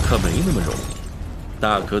可没那么容易。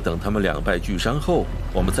大可等他们两败俱伤后，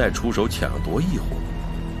我们再出手抢夺异火。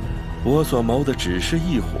我所谋的只是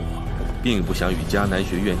异火，并不想与迦南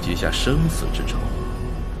学院结下生死之仇。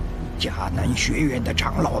迦南学院的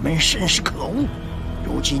长老们甚是可恶，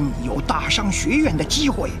如今有大伤学院的机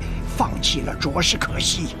会，放弃了着实可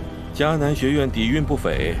惜。迦南学院底蕴不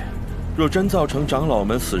菲，若真造成长老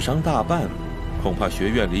们死伤大半，恐怕学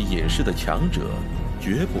院里隐世的强者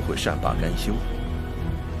绝不会善罢甘休。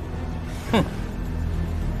哼！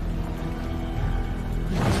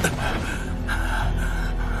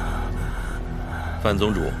范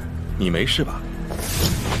宗主，你没事吧？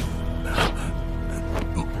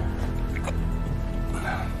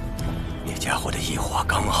那家伙的异火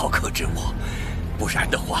刚好克制我，不然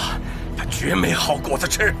的话，他绝没好果子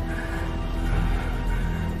吃。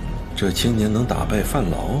这青年能打败范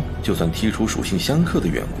劳，就算剔除属性相克的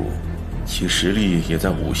缘故，其实力也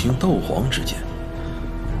在5星斗皇之间。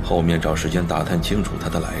后面找时间打探清楚他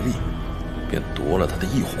的来历，便夺了他的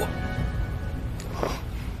异火。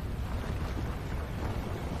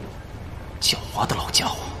狡猾的老家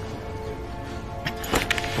伙！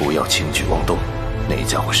不要轻举妄动，那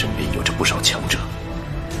家伙身边有着不少强者，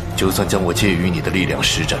就算将我借予你的力量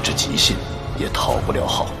施展至极限，也讨不了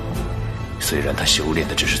好。虽然他修炼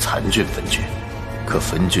的只是残卷焚诀，可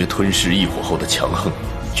焚诀吞噬异火后的强横，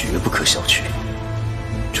绝不可小觑。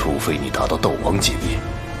除非你达到斗王级别，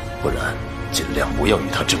不然尽量不要与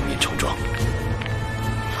他正面冲撞。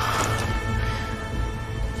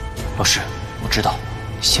老师，我知道，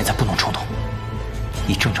现在不能冲动。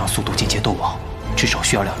以正常速度进阶斗王，至少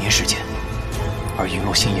需要2年时间，而陨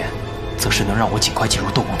落心炎，则是能让我尽快进入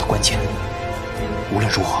斗王的关键。无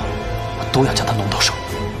论如何，我都要将他弄到手。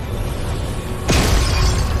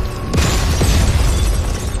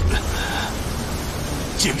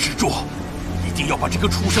坚持住，一定要把这个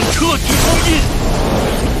畜生彻底封印。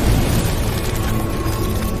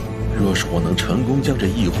若是我能成功将这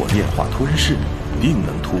异火炼化吞噬，定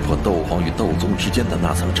能突破斗皇与斗宗之间的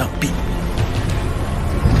那层障壁。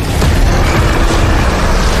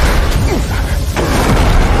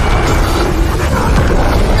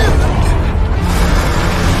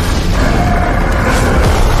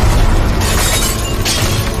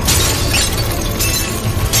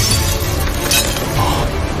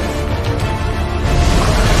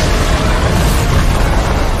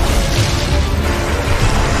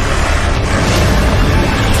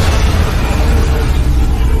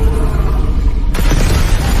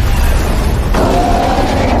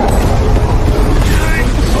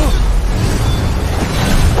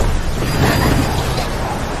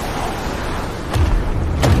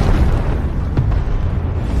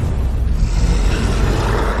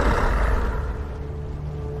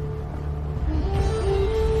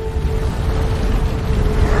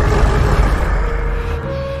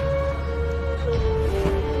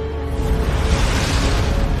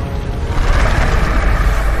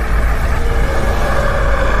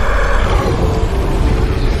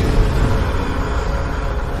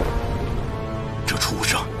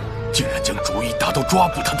抓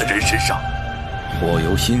捕他的人身上。火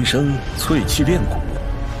由心生，淬气炼骨，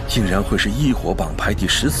竟然会是异火榜排第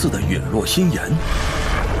14的陨落心炎。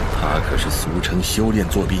它可是俗称修炼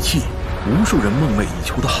作弊器，无数人梦寐以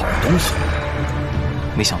求的好东西。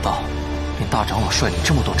没想到，连大长老率领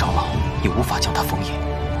这么多长老，也无法将它封印。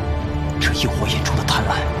这异火眼中的贪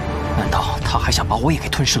婪，难道他还想把我也给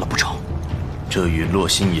吞噬了不成？这陨落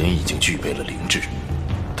心炎已经具备了灵智，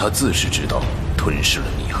他自是知道吞噬了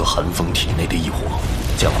你和寒风体内的异火，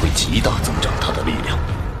将会极大增长他的力量。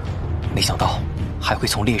没想到还会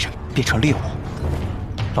从猎人变成猎物。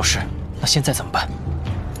老师，那现在怎么办？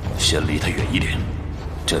先离他远一点，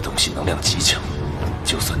这东西能量极强，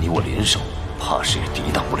就算你我联手，怕是也抵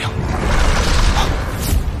挡不了。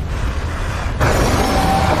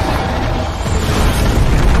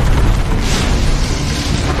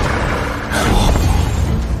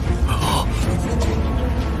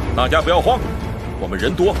大家不要慌，我们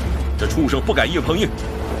人多，这畜生不敢硬碰硬。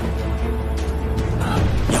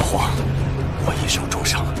妖皇，我一手重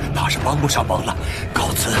伤，怕是帮不上忙了，告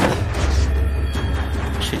辞。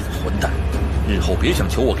这个混蛋，日后别想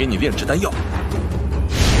求我给你炼制丹药。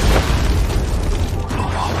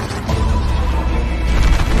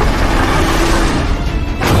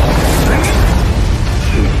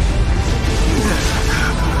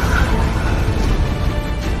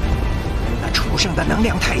畜生的能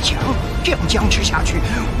量太强，这样僵持下去，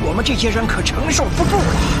我们这些人可承受不住了。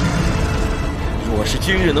若是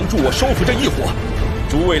今日能助我收服这异火，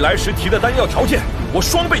诸位来时提的丹药条件，我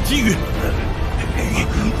双倍给予。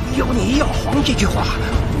有你药皇这句话，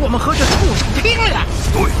我们和这畜生拼了！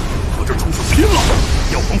对，和这畜生拼了！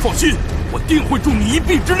药皇放心，我定会助你一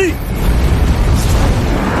臂之力。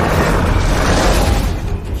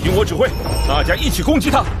听我指挥，大家一起攻击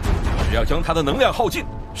他！只要将他的能量耗尽，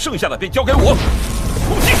剩下的便交给我。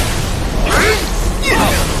攻击！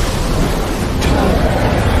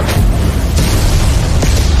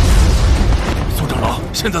宋长老，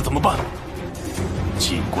现在怎么办？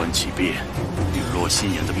静观其变。陨落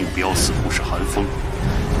心炎的目标似乎是寒风，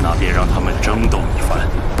那便让他们争斗一番。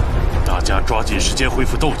大家抓紧时间恢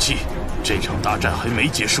复斗气，这场大战还没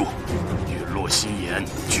结束。陨落心炎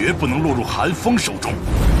绝不能落入寒风手中。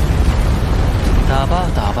打吧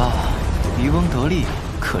打吧，渔翁得利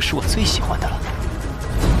可是我最喜欢的了。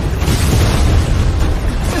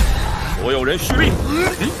所有人蓄力！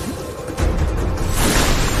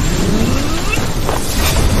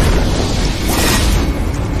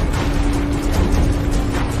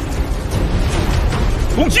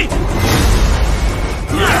攻击！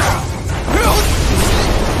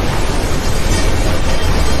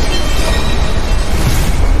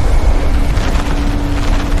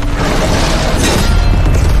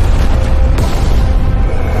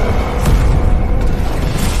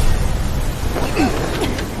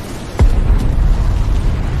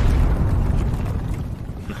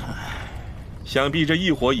想必这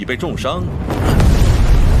异火已被重伤。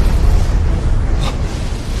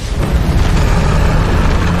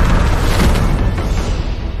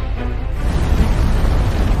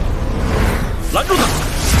拦住他！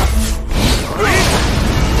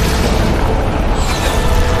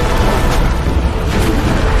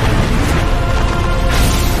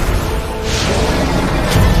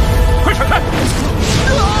快闪开！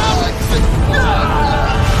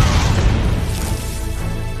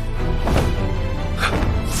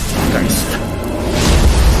该死！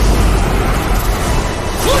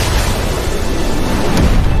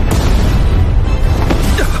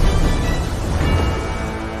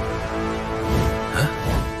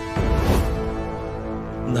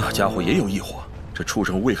那家伙也有异火，这畜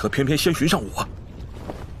生为何偏偏先寻上我？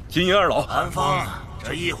金银二老，寒风，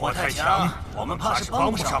这异火太强，我们怕是帮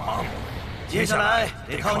不上忙。接下来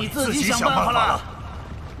得靠你自己想办法了。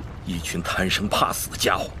一群贪生怕死的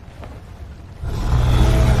家伙！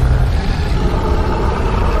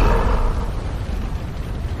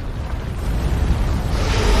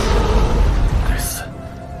该死！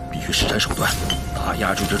必须施展手段，打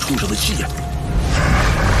压住这畜生的气焰。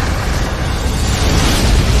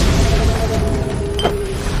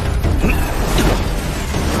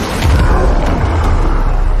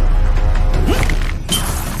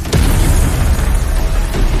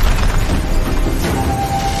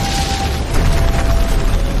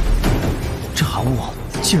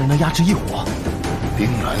竟然能压制异火，冰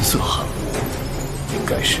蓝色寒雾，应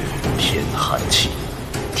该是天寒气。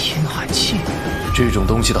天寒气，这种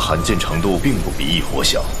东西的罕见程度并不比异火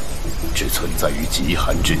小，只存在于极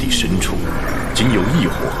寒之地深处，仅有异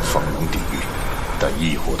火方能抵御，但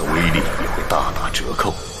异火的威力也会大打折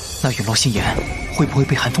扣。那陨落心炎会不会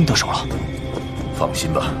被寒风得手了？放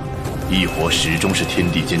心吧，异火始终是天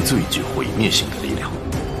地间最具毁灭性的力量，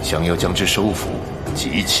想要将之收服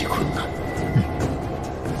极其困难。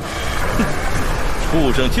畜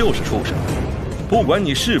生就是畜生，不管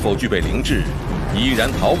你是否具备灵智，依然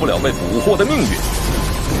逃不了被捕获的命运。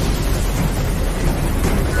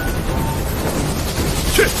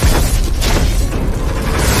去！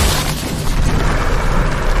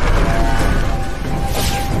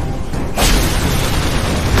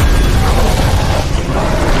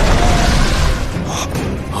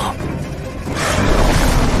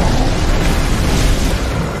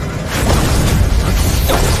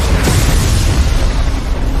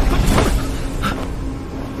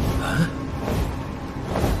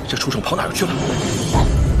畜生跑哪儿去了？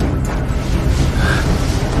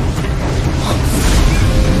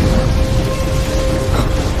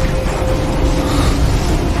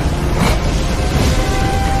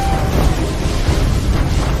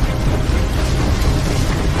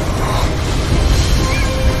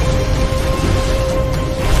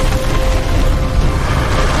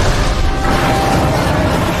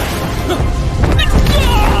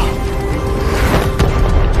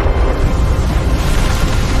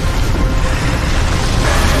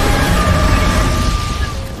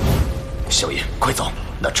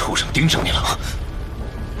盯上你了。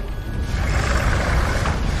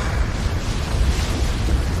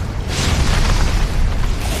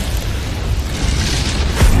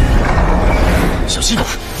小心！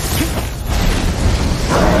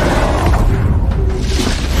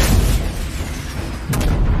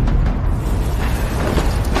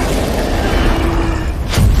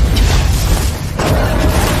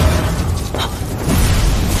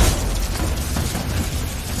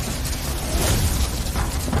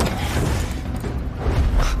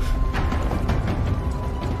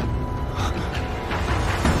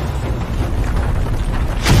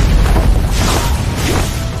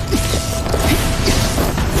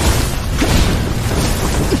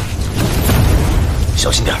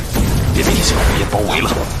小心点，别被那些火焰包围了。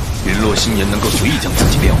陨落心炎能够随意将自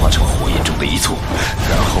己变化成火焰中的一簇，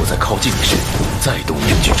然后在靠近时，再度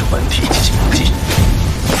凝聚着本体进行攻击。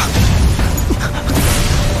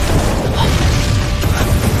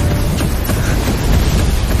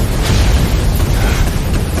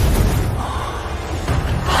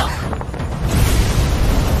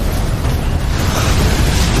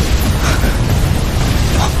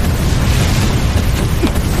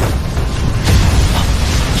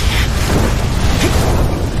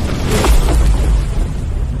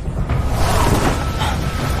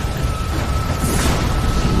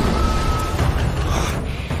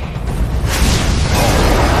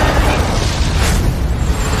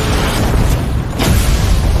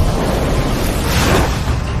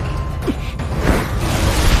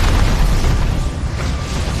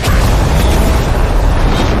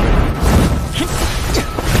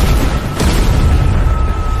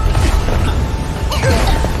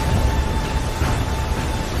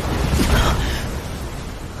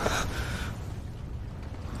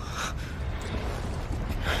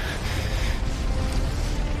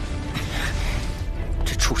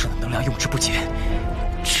用之不竭，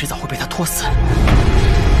迟早会被他拖死。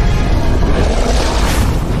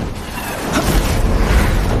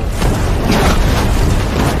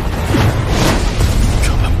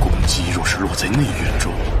这般攻击若是落在内院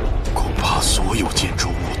中，恐怕所有建筑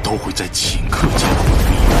物都会在顷刻间毁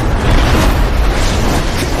灭。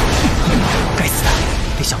该死的，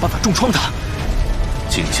得想办法重创他。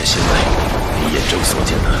静下心来，你眼中所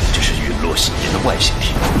见的只是陨落心炎的外形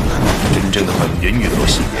体，真正的本源陨落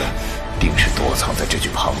心炎，定是躲藏在这具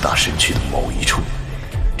庞大身躯的某一处。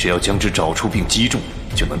只要将之找出并击中，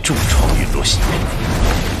就能重创陨落心炎。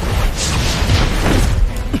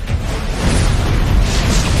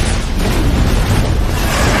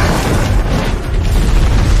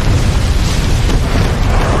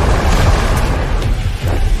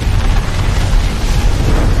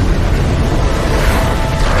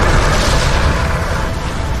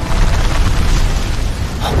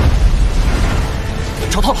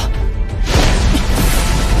找到了！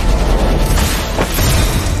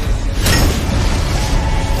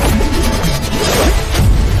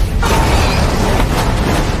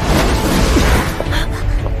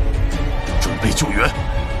准备救援。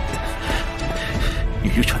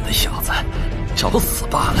愚蠢的小子，找死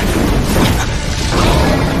罢了！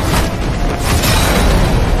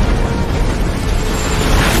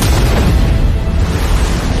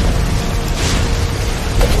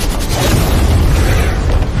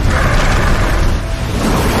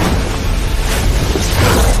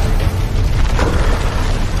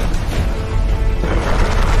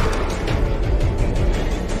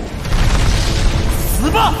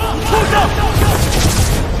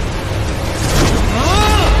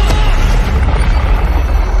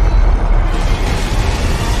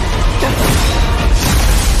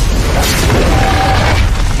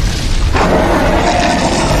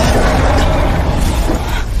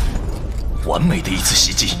完美的一次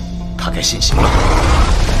袭击，他该现形了。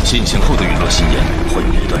现形后的陨落心炎会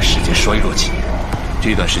有一段时间衰弱期，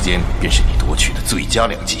这段时间便是你夺取的最佳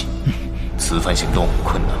良机。此番行动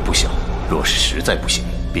困难不小，若是实在不行，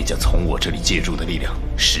便将从我这里借助的力量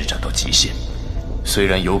施展到极限。虽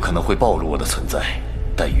然有可能会暴露我的存在，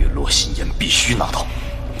但陨落心炎必须拿到。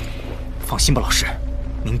放心吧，老师，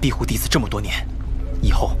您庇护弟子这么多年，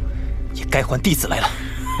以后也该还弟子来了。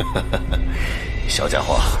小家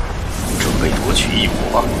伙，准备夺取异火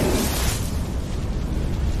吧。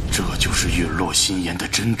这就是陨落心炎的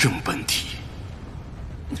真正本体。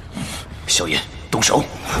萧炎，动手！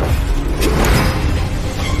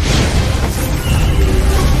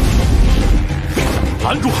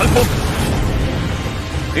拦住寒风！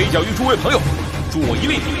黑角域诸位朋友，助我一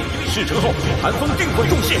力，事成后寒风定会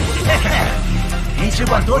重谢。你只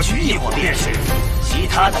管夺取异火便是，其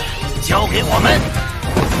他的交给我们。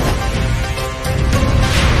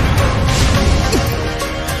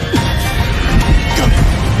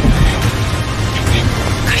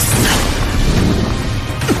该死的！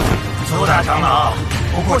苏大长老，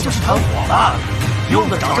不过就是团火罢了，用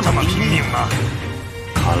得着这么拼命吗？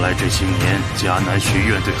看来这些年迦南学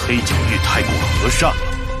院对黑角域太过和善了，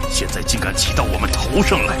现在竟敢骑到我们头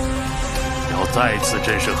上来！要再次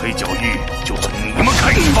震慑黑角域，就从你们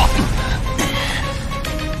开始吧！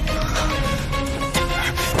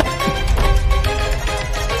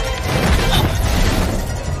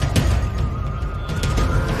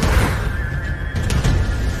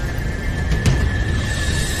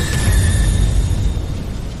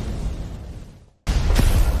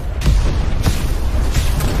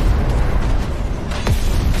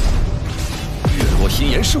心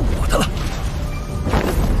炎是我的了。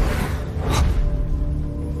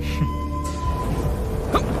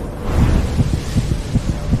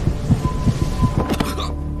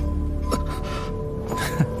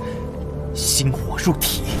心火入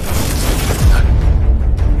体。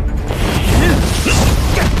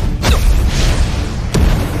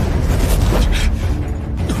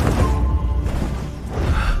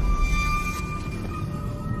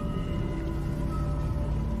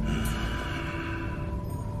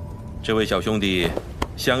这位小兄弟，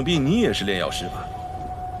想必你也是炼药师吧？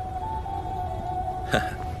哈哈，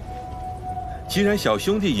既然小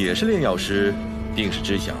兄弟也是炼药师，定是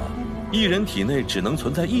知晓，一人体内只能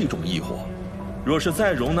存在一种异火，若是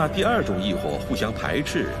再容纳第二种异火互相排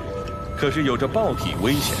斥，可是有着爆体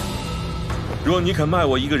危险。若你肯卖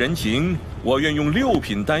我一个人情，我愿用6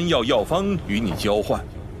品丹药药方与你交换。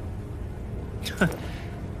哼，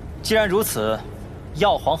既然如此，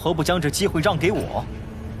药皇何不将这机会让给我？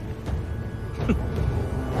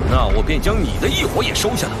那我便将你的异火也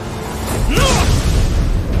收下了。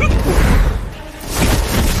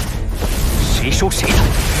谁收谁的，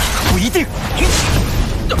那可不一定。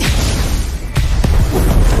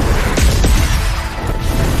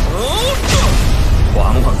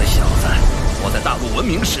狂妄的小子！我在大陆文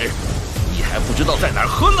明时，你还不知道在哪儿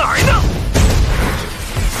和哪儿呢。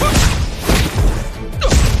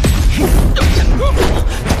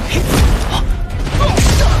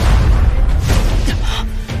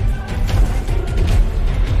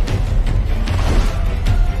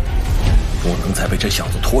不能再被这小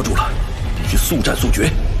子拖住了，必须速战速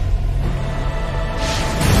决。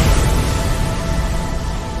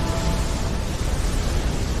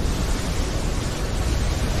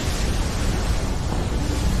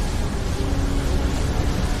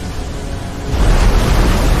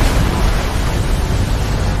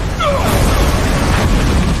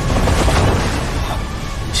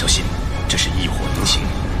小心，这是异火独行，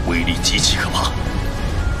威力极其可怕。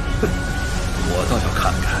哼，我倒要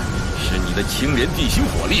看看。是你的青莲地心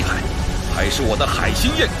火厉害，还是我的海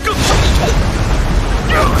心焰更胜一筹？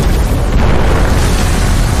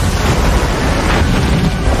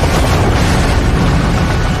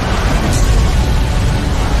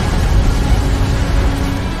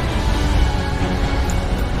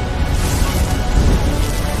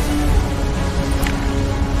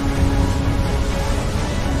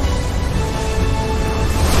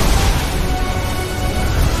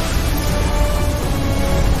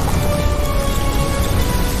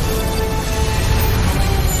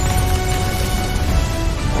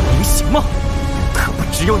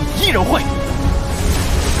只有你一人会。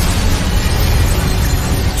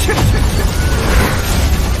去！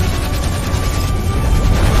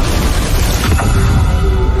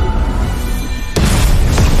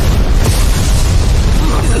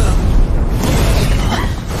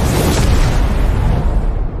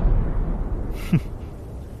哼，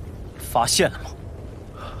发现了吗？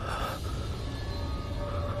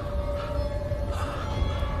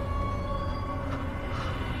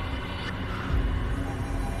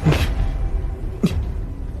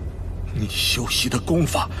你修习的功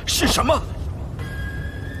法是什么？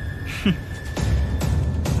哼，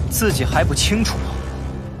自己还不清楚吗？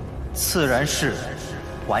自然是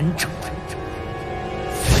完整的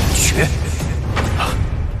分诀。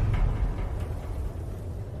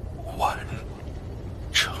完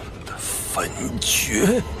整的分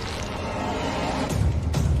诀。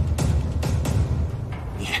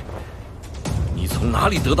你从哪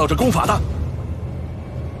里得到这功法的？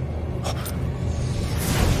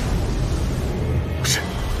是，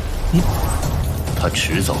你他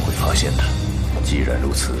迟早会发现的。既然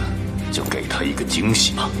如此，就给他一个惊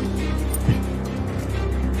喜吧。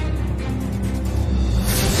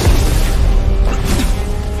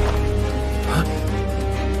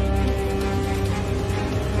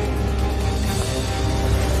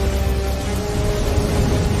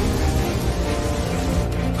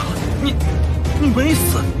你没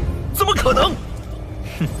死，怎么可能？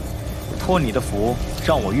哼，托你的福，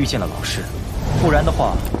让我遇见了老师，不然的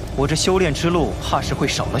话，我这修炼之路怕是会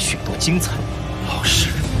少了许多精彩。老师，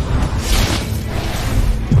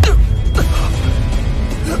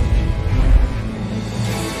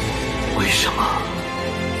为什么？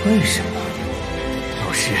为什么？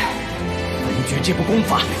老师，文诀这部功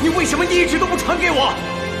法，你为什么一直都不传给我？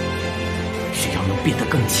只要能变得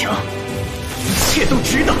更强，一切都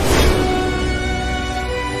值得。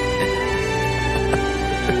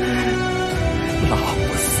老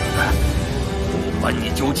不死的，不管你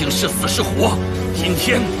究竟是死是活，今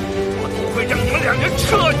天我都会让你们两人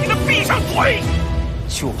彻底的闭上嘴。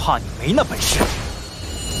就怕你没那本事。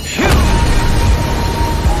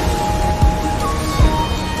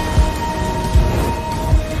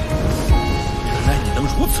原来你能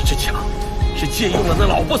如此之强，是借用了那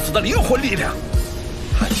老不死的灵魂力量。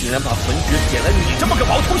他竟然把魂诀给了你这么个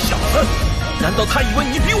毛头小子，难道他以为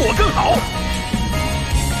你比我更好？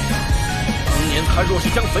当年他若是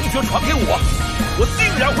将魂诀传给我，我定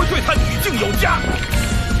然会对他女敬有加。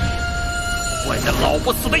怪那老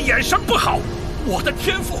不死的眼神不好，我的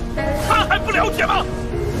天赋他还不了解吗？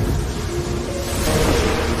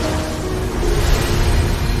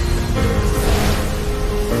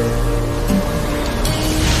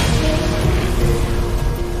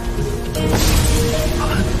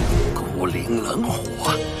孤灵冷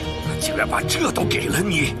火，竟然把这都给了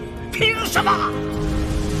你，凭什么？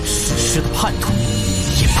史诗的叛徒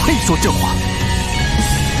也配说这话？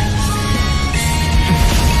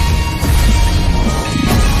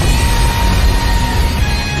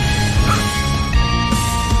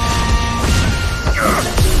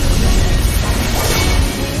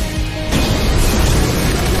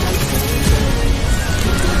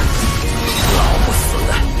老不死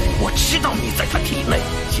的，我知道你在他体内，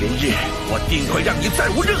今日我定会让你再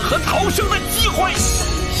无任何逃生的机会。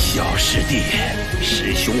小师弟，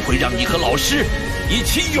师兄会让你和老师一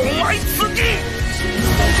起永埋此地。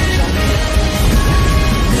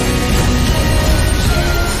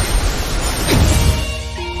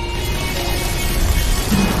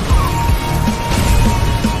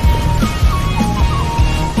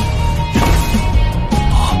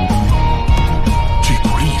这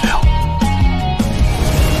股力量，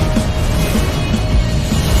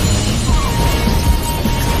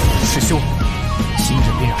师兄，今日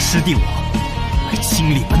便让师弟我来清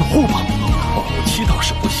理门户吧。后期倒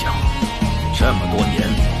是不小，这么多年，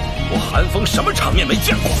我韩风什么场面没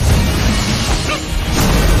见过？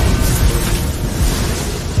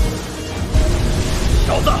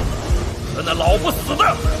小子，和那老不死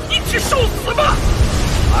的一起受死吧！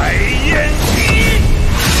海燕姬。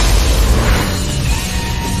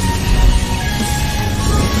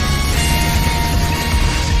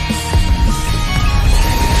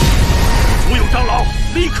所有长老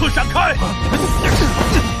立刻闪开！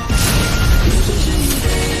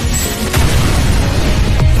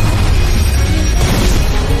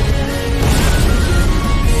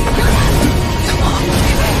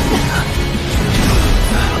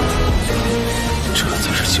这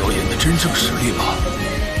才是萧炎的真正实力吧？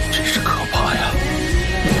真是可怕呀！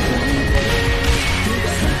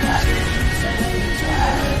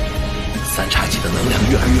三叉戟的能量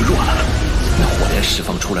越来越弱了，那火莲释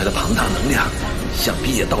放出来的庞大能量，想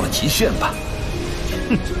必也到了极限吧？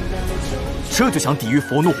哼，这就想抵御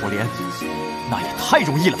佛怒火莲，那也太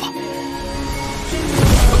容易了吧？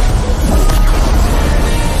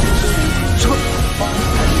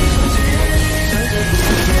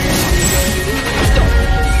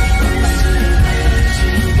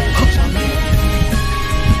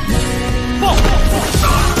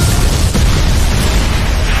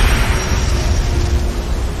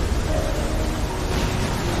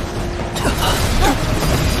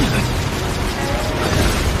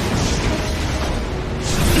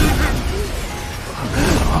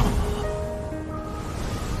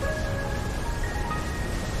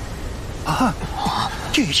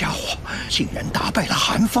这家伙竟然打败了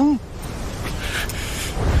韩风！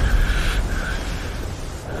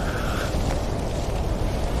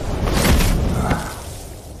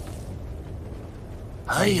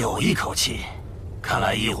还有一口气，看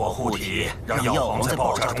来异火护体让药王在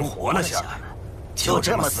爆炸中活了下来。就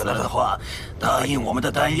这么死了的话，答应我们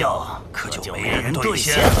的丹药可就没人兑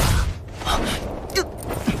现了。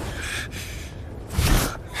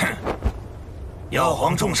药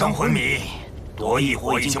皇重伤昏迷，夺异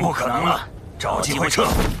火已经不可能了，找机会撤。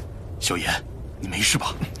萧炎，你没事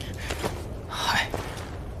吧？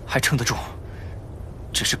还撑得住，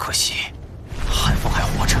只是可惜，寒风还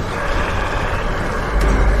活着。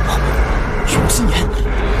陨落心炎。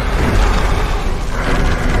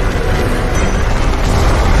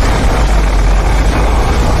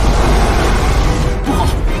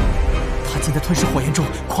 竟在吞噬火焰中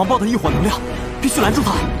狂暴的异火能量，必须拦住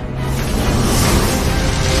他！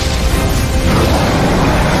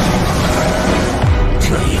这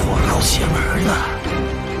异火够邪门的，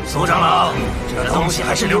苏长老，这东西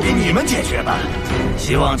还是留给你们解决吧。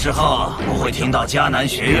希望之后不会听到迦南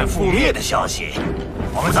学院覆灭的消息。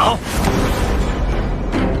我们走。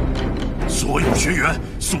所有学员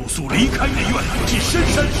速速离开内院，至深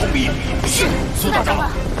山逃避。是，苏大长老。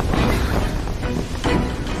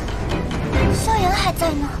 萧炎还在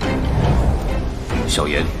呢。萧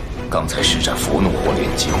炎，刚才施展佛怒火莲，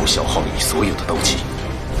几乎消耗了你所有的斗气。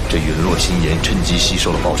这陨落心炎趁机吸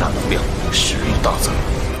收了爆炸能量，实力大增。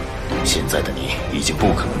现在的你已经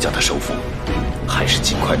不可能将它收服，还是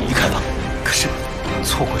尽快离开吧。可是，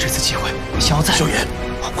错过这次机会，想要再……萧炎，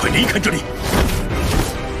快离开这里！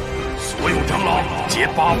所有长老结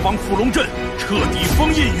八方伏龙阵，彻底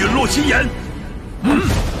封印陨落心炎。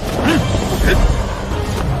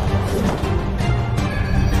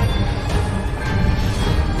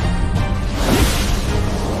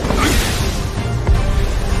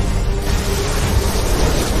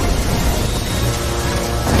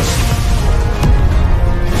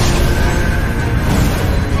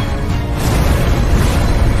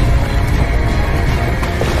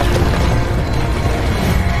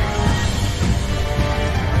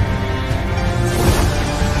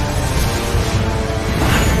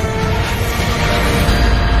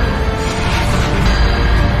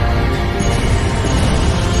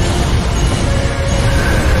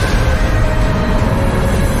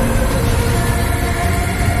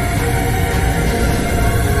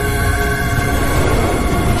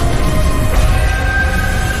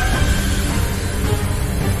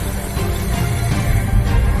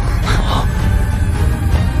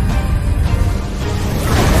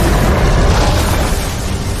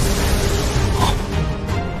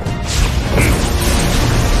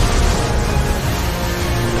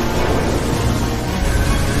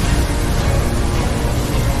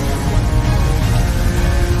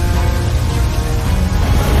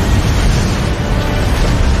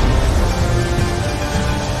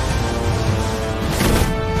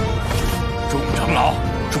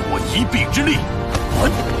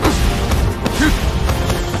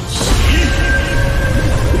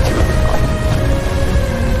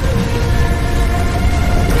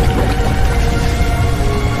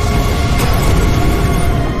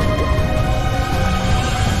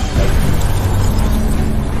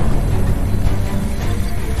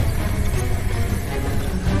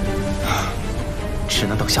只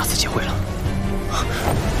能等下次机会了。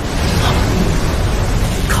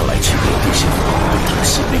看来这个地心他的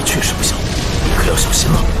心力确实不小，你可要小心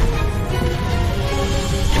了。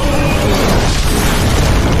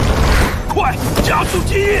快，加速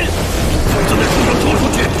基因！将那畜生拖出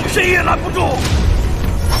去，谁也拦不住！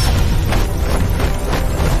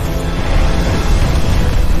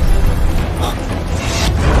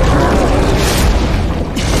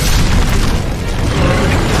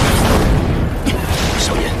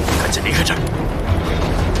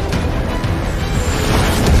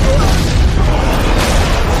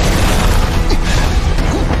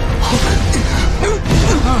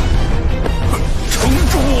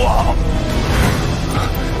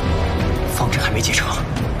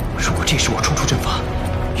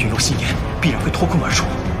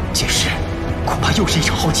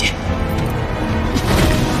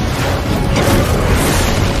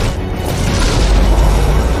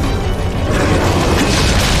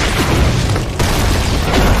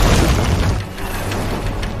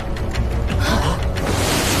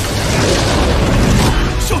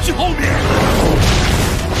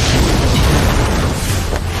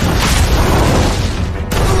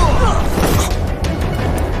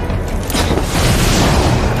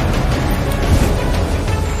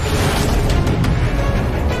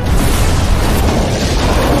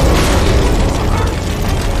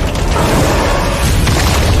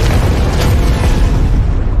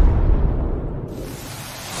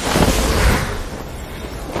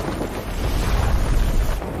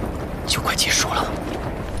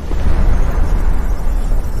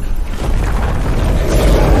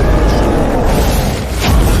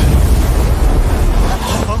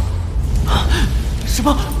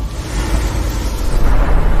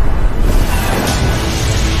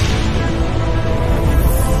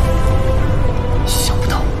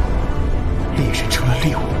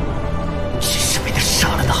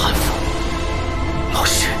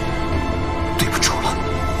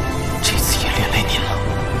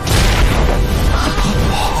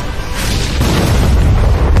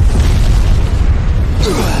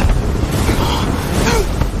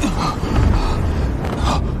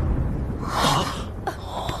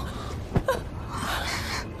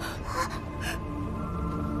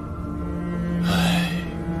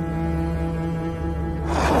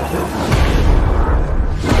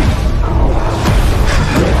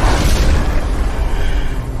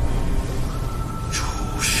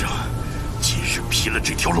了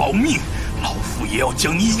这条老命，老夫也要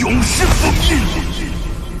将你永世封印。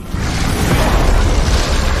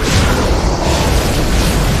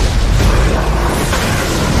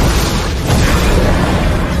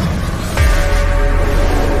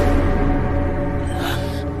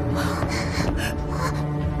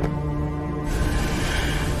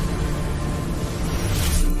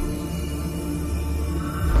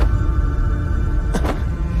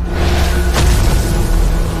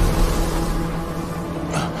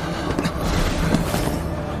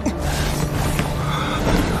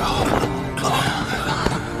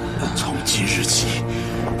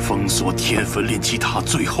天坟炼气塔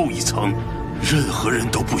最后一层，任何人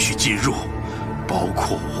都不许进入，包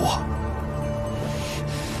括我。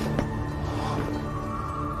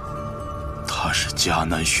他是迦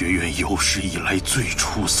南学院有史以来最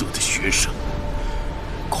出色的学生，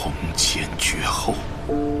空前绝后。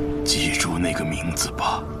记住那个名字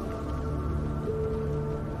吧，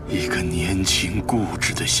一个年轻固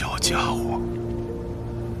执的小家伙，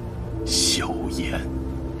萧炎。